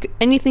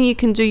 Anything you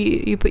can do,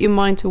 you put your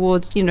mind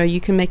towards, you know,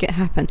 you can make it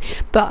happen.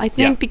 But I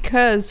think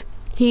because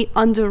he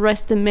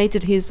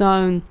underestimated he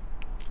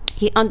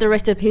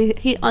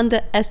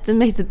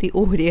underestimated the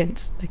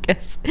audience, I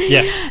guess.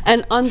 Yeah.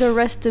 And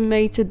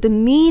underestimated the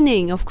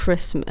meaning of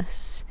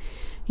Christmas.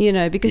 You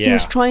know, because he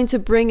was trying to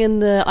bring in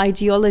the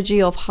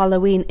ideology of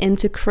Halloween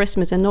into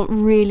Christmas and not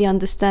really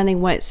understanding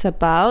what it's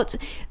about.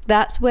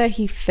 That's where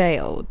he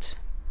failed.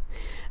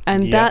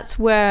 And that's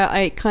where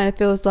I kind of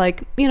feels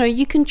like, you know,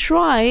 you can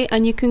try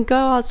and you can go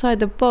outside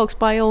the box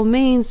by all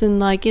means and,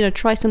 like, you know,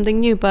 try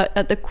something new. But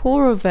at the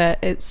core of it,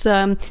 it's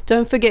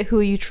don't forget who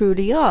you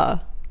truly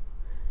are.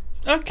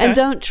 Okay. And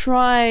don't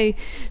try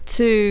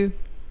to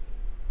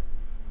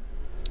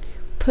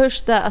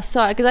push that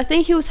aside, because I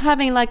think he was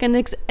having like an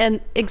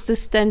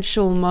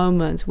existential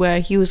moment where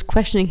he was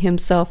questioning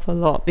himself a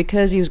lot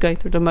because he was going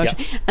through the motion,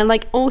 and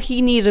like all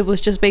he needed was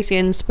just basically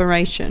an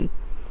inspiration.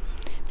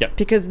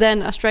 Because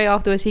then straight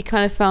afterwards he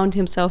kind of found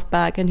himself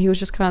back, and he was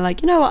just kind of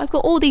like, you know what, I've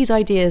got all these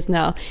ideas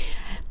now.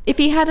 If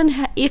he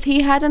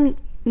hadn't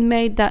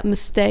made that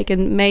mistake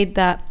and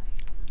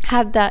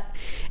had that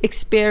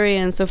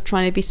experience of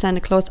trying to be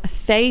Santa Claus a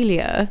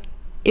failure,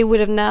 it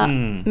would have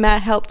now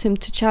helped him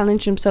to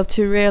challenge himself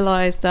to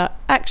realize that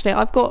actually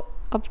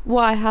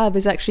what I have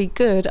is actually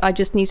good. I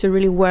just need to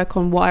really work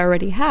on what I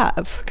already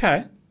have.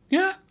 Okay.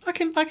 Yeah, I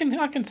can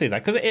see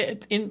that, because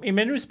in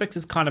many respects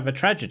it's kind of a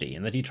tragedy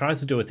in that he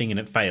tries to do a thing and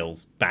it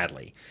fails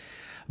badly.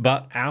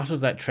 But out of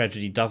that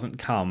tragedy doesn't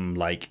come,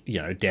 like,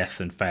 you know, death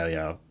and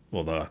failure,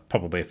 although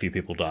probably a few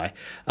people die,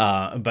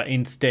 but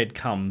instead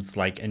comes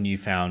like a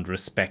newfound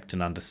respect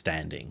and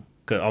understanding.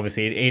 Because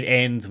obviously it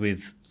ends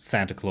with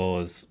Santa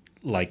Claus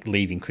like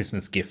leaving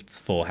Christmas gifts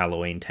for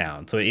Halloween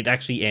Town. So it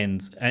actually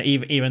ends,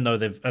 even though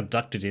they've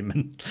abducted him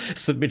and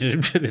submitted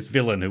him to this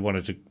villain who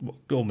wanted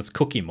to almost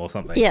cook him or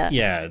something.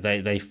 Yeah,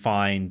 they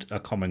find a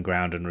common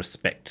ground and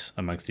respect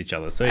amongst each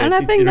other. So and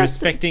it's I think that's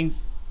respecting.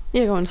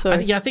 Yeah, go on.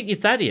 Sorry. I think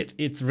is that it?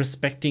 It's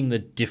respecting the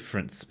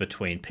difference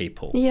between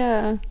people.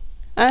 Yeah,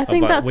 I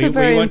think that's a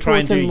very won't important try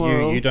and do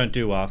moral. you don't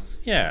do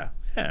us. Yeah.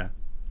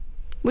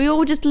 We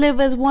all just live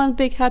as one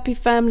big happy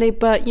family,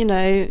 but, you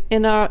know,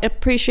 in our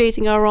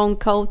appreciating our own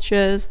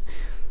cultures,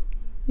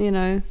 you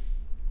know.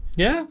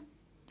 Yeah,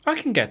 I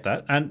can get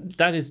that. And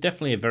that is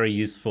definitely a very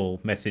useful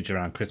message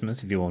around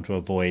Christmas if you want to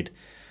avoid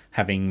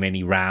having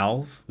many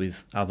rows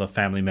with other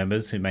family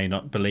members who may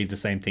not believe the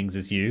same things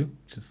as you,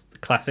 which is the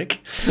classic.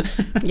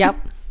 Yep.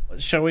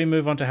 Shall we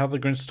move on to How the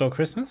Grinch Stole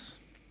Christmas?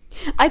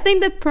 I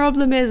think the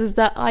problem is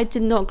that I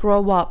did not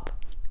grow up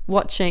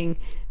watching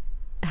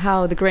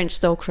How the Grinch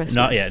Stole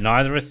Christmas.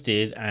 Neither of us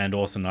did, and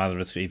also neither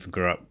of us even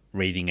grew up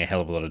reading a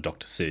hell of a lot of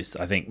Dr. Seuss.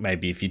 I think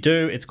maybe if you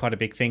do, it's quite a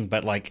big thing,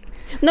 but like...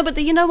 No, but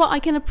you know what? I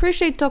can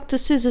appreciate Dr.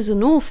 Seuss as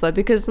an author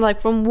because,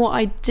 like, from what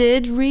I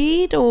did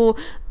read, or,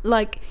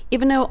 like,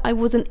 even though I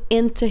wasn't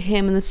into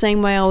him in the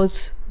same way I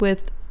was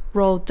with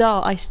Roald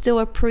Dahl, I still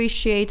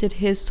appreciated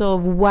his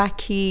sort of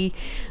wacky,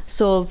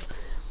 sort of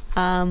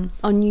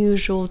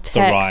unusual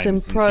texts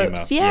and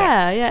props.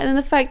 Yeah, and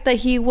the fact that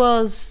he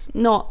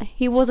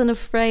wasn't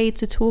afraid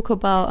to talk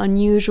about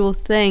unusual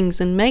things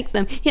and make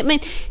them. I mean,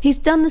 he's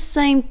done the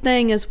same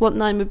thing as what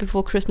Nightmare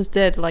Before Christmas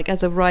did, like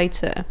as a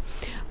writer.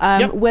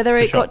 Whether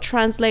it got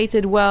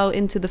translated well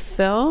into the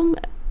film,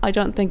 I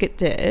don't think it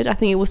did. I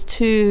think it was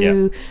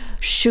too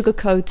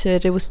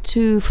sugar-coated, it was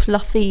too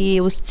fluffy,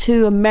 it was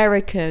too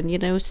American,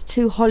 it was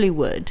too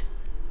Hollywood.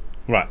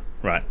 Right.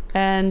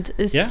 And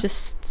it's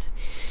just...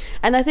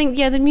 And I think,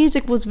 the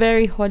music was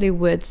very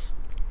Hollywood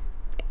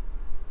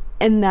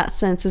in that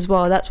sense as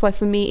well. That's why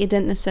for me, it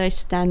didn't necessarily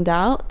stand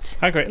out.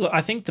 I agree. Look,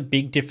 I think the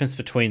big difference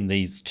between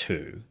these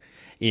two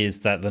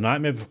is that The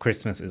Nightmare Before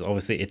Christmas is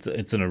obviously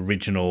it's an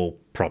original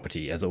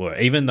property, as it were,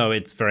 even though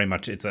it's very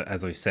much,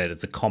 as we've said,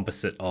 it's a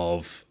composite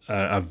of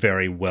a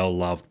very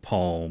well-loved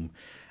poem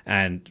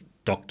and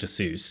Dr.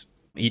 Seuss.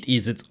 It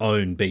is its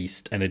own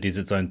beast and it is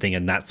its own thing,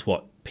 and that's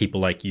what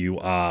people like you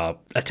are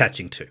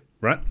attaching to,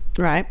 right?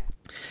 Right.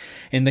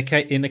 In the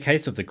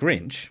case of The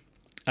Grinch,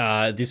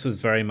 this was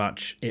very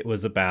much, it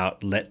was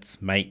about,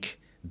 let's make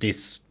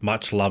this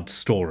much-loved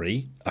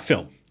story a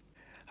film.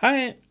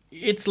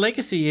 Its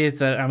legacy is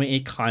that,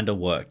 it kind of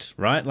worked,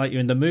 right? Like,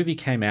 when the movie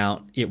came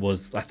out, it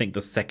was, I think,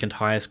 the second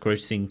highest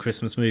grossing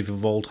Christmas movie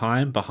of all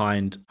time,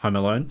 behind Home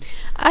Alone.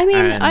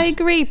 I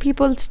agree.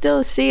 People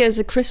still see it as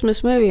a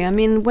Christmas movie.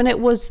 When it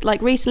was,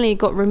 like, recently it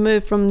got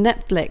removed from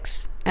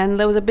Netflix, and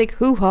there was a big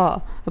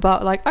hoo-ha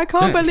about, like, I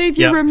can't believe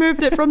you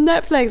removed it from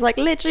Netflix. Like,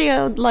 literally,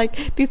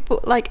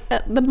 before,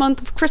 at the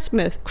month of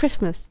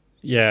Christmas.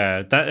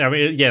 Yeah,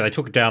 they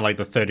took it down like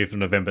the 30th of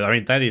November.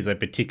 That is a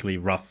particularly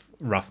rough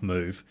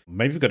move.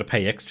 Maybe we've got to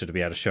pay extra to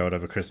be able to show it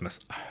over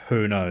Christmas.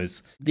 Who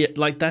knows? Yeah,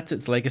 that's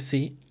its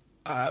legacy.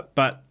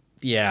 But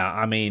yeah,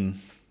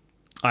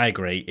 I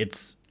agree.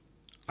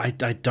 I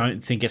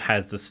don't think it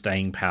has the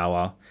staying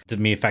power. The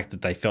mere fact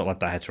that they felt like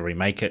they had to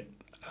remake it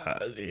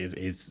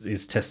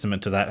is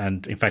testament to that.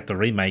 And in fact, the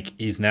remake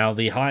is now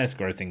the highest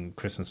grossing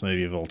Christmas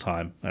movie of all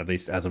time, at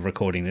least as of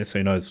recording this.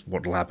 Who knows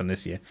what will happen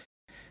this year?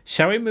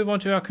 Shall we move on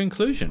to our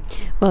conclusion?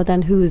 Well,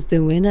 then who is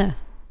the winner?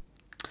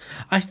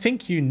 I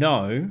think you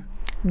know.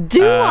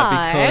 Do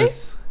I?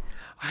 Because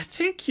I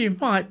think you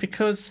might,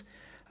 because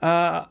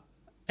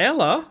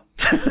Ella.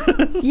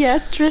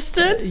 Yes,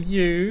 Tristan?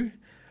 You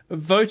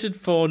voted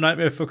for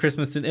Nightmare Before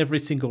Christmas in every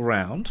single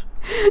round.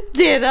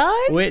 Did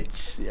I?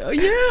 Which,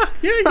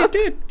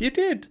 you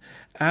did.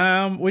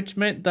 Which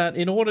meant that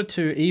in order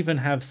to even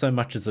have so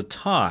much as a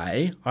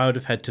tie, I would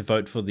have had to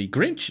vote for the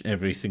Grinch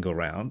every single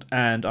round,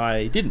 and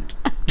I didn't.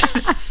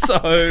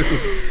 So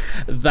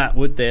that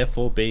would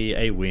therefore be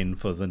a win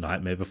for The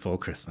Nightmare Before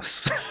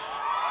Christmas.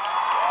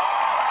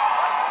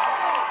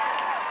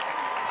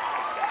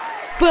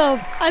 Well,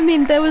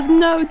 there was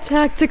no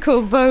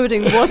tactical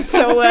voting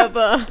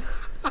whatsoever.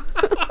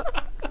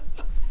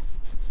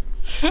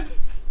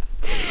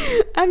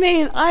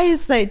 I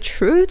stay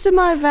true to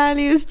my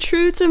values,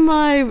 true to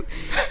my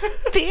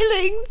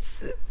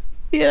feelings,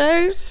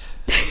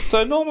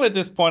 So normally at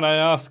this point I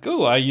ask,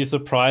 are you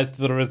surprised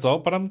at the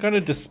result? But I'm going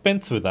to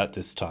dispense with that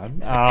this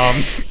time.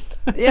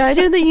 Yeah, I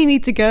don't think you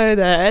need to go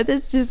there.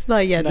 It's just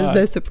there's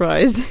no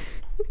surprise.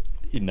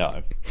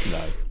 No,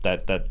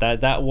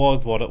 that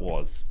was what it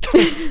was.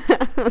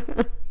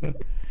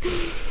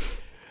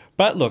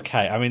 But look,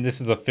 hey,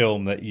 this is a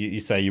film that you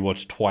say you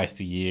watch twice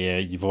a year.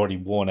 You've already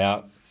worn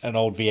out an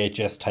old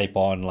VHS tape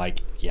on,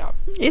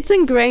 It's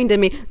ingrained in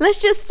me. Let's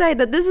just say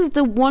that this is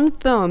the one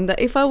film that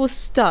if I was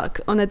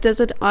stuck on a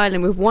desert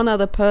island with one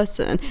other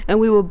person and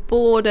we were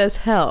bored as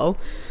hell,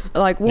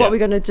 what are we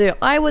going to do?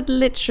 I would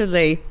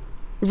literally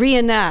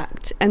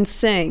reenact and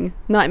sing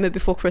Nightmare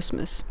Before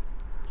Christmas.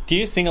 Do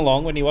you sing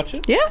along when you watch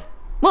it? Yeah.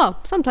 Well,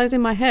 sometimes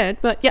in my head,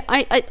 but yeah,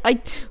 I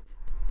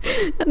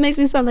that makes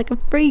me sound like a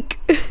freak.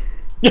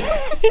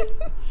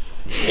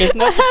 Isn't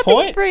that the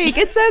point? Freak.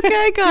 It's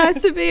okay,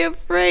 guys, to be a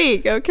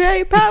freak.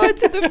 Okay, power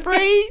to the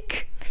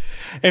freak.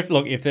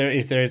 If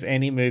there is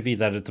any movie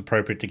that it's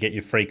appropriate to get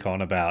your freak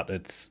on about,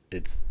 it's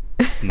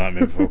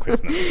Nightmare Before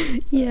Christmas.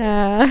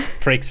 Yeah.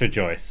 Freaks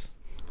rejoice.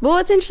 Well,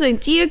 what's interesting?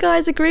 Do you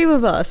guys agree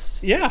with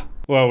us? Yeah.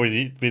 Well,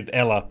 with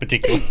Ella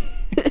particularly.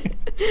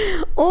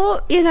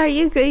 Or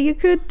you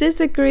could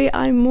disagree.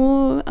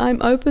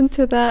 I'm open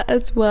to that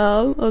as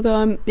well. Although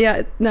I'm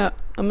not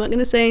going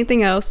to say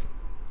anything else.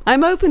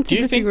 I'm open to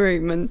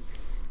disagreement.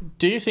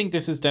 Do you think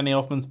this is Danny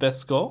Elfman's best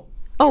score?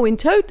 Oh,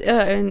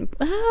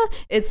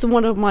 it's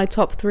one of my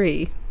top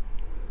 3.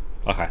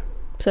 Okay.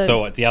 So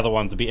what, the other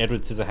ones would be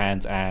Edward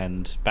Scissorhands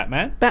and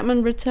Batman?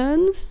 Batman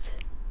Returns.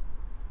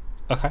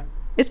 Okay.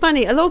 It's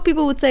funny, a lot of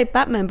people would say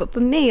Batman, but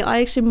for me, I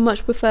actually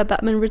much prefer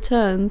Batman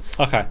Returns.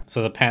 Okay,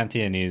 so the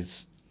pantheon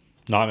is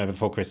Nightmare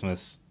Before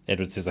Christmas,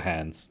 Edward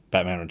Scissorhands,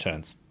 Batman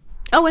Returns.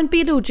 Oh, and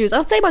Beetlejuice.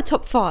 I'll say my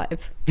top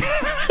 5.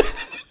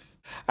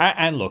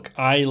 And look,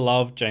 I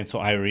love James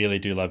Horner. I really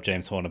do love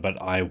James Horner,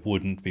 but I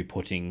wouldn't be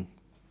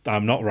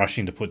I'm not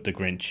rushing to put The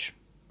Grinch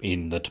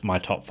in my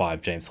top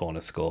 5 James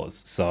Horner scores.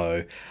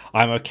 So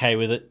I'm okay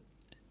with it.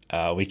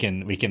 We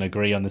can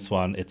agree on this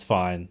one. It's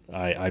fine.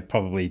 I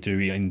probably do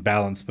in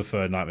balance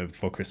prefer Nightmare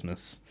Before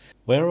Christmas.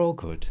 We're all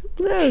good.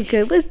 We're all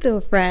good. We're still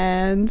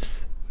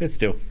friends. We're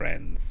still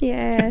friends.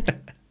 Yeah.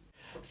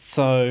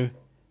 So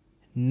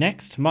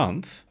next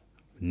month,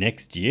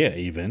 next year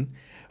even,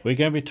 we're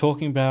going to be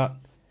talking about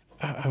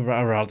a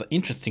rather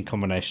interesting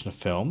combination of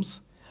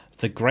films.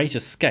 The Great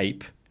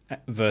Escape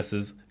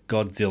versus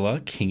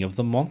Godzilla, King of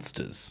the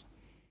Monsters.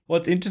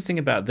 What's interesting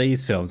about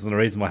these films, and the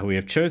reason why we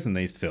have chosen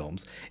these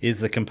films, is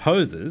the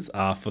composers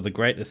are, for The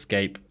Great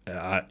Escape,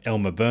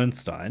 Elmer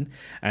Bernstein,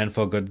 and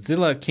for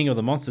Godzilla, King of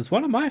the Monsters,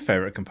 one of my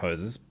favourite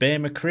composers, Bear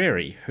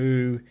McCreary,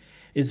 who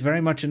is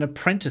very much an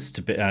apprentice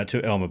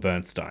to Elmer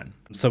Bernstein.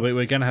 So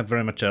we're going to have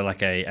very much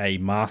a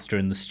master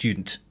and the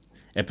student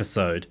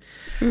episode.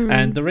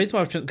 And the reason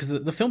why I've chosen,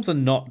 because the films are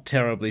not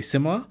terribly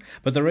similar,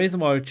 but the reason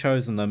why I've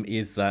chosen them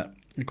is that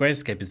The Great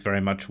Escape is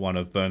very much one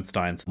of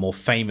Bernstein's more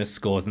famous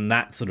scores, and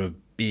that sort of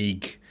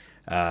big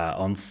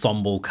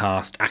ensemble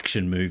cast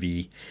action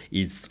movie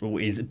is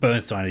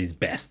Bernstein at his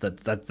best.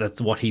 That's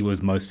what he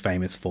was most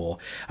famous for.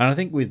 And I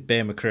think with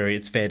Bear McCreary,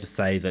 it's fair to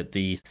say that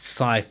the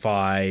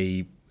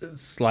sci-fi,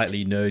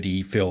 slightly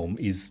nerdy film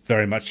is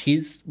very much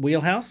his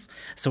wheelhouse.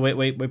 So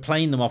we're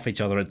playing them off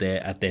each other at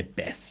their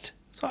best.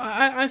 So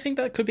I think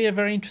that could be a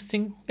very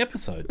interesting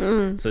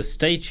episode. So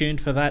stay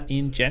tuned for that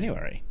in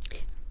January.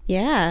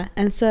 Yeah,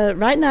 and so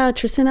right now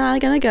Tristan and I are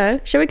going to go.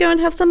 Shall we go and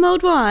have some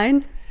mulled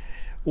wine?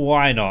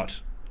 Why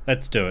not?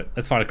 Let's do it.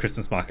 Let's find a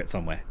Christmas market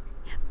somewhere.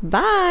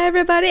 Bye,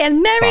 everybody,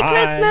 and Merry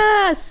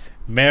Christmas!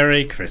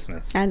 Merry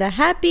Christmas. And a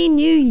Happy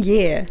New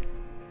Year.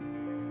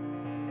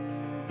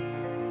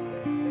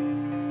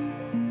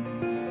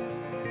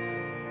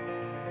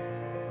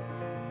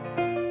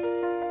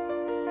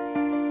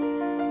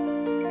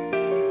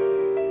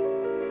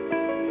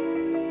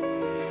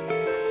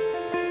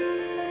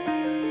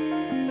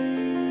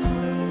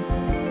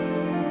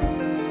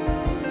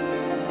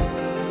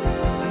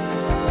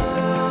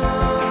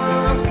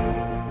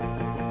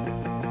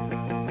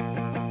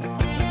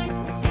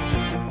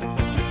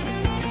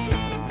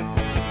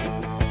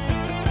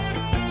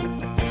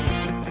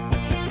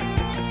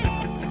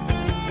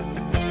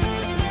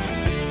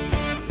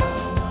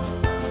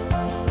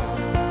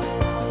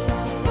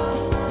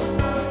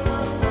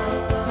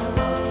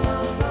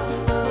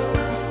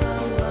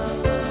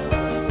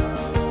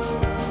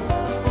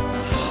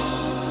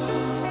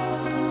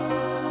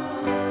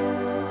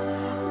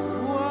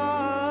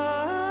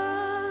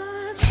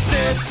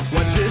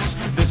 What's this?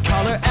 There's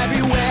color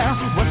everywhere.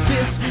 What's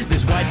this?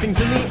 There's white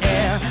things in the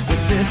air.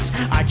 What's this?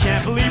 I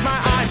can't believe my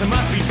eyes. I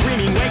must be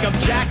dreaming. Wake up,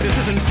 Jack. This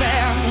isn't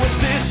fair. What's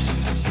this?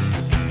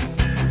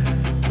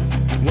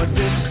 What's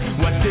this?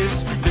 What's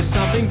this? There's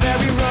something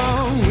very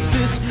wrong. What's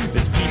this?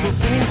 There's people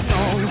singing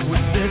songs.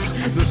 What's this?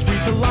 The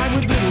streets are lined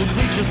with little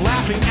creatures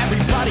laughing.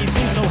 Everybody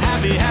seems so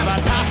happy. Have I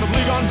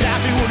possibly gone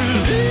daffy? What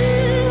is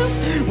this?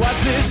 What's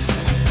this?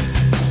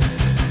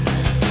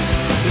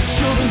 There's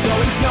children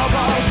throwing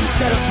snowballs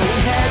instead of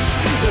throwing heads.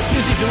 They're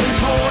busy building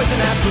toys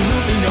and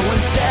absolutely no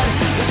one's dead.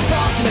 There's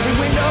frost in every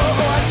window,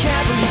 oh I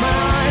can't believe my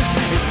eyes.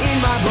 And in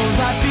my bones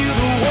I feel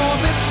the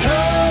warmth that's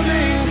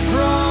coming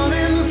from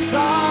inside.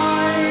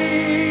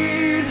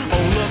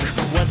 Oh look,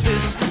 what's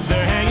this?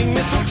 They're hanging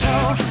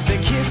mistletoe. They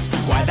kiss,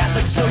 why that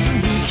looks so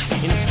unique.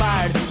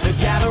 Inspired, they're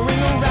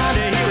gathering around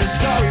to hear a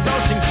story.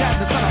 Roasting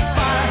chestnuts on a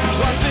fire.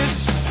 What's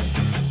this?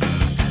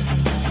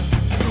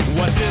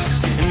 What's this?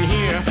 And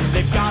here,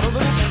 they've got a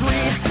little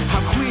tree.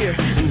 How queer,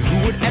 and who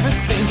would ever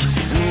think?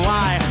 And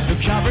why? They're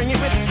covering it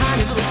with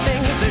tiny little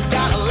things. They've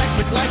got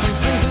electric lights and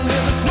strings, and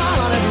there's a smile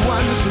on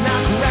everyone. So now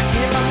correct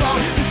me if I'm wrong.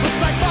 This looks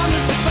like fun,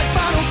 this looks like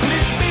fun. Oh, could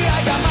it be? I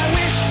got my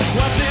wish.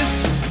 What's this?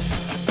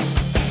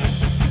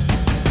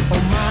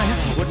 Oh my,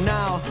 what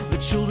now? The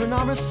children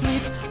are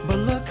asleep. But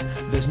look,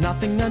 there's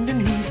nothing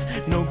underneath.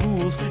 No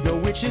ghouls, no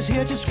witches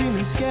here to scream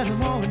and scare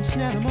them all and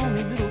snare them all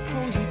with little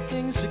cozy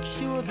things to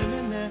cure them.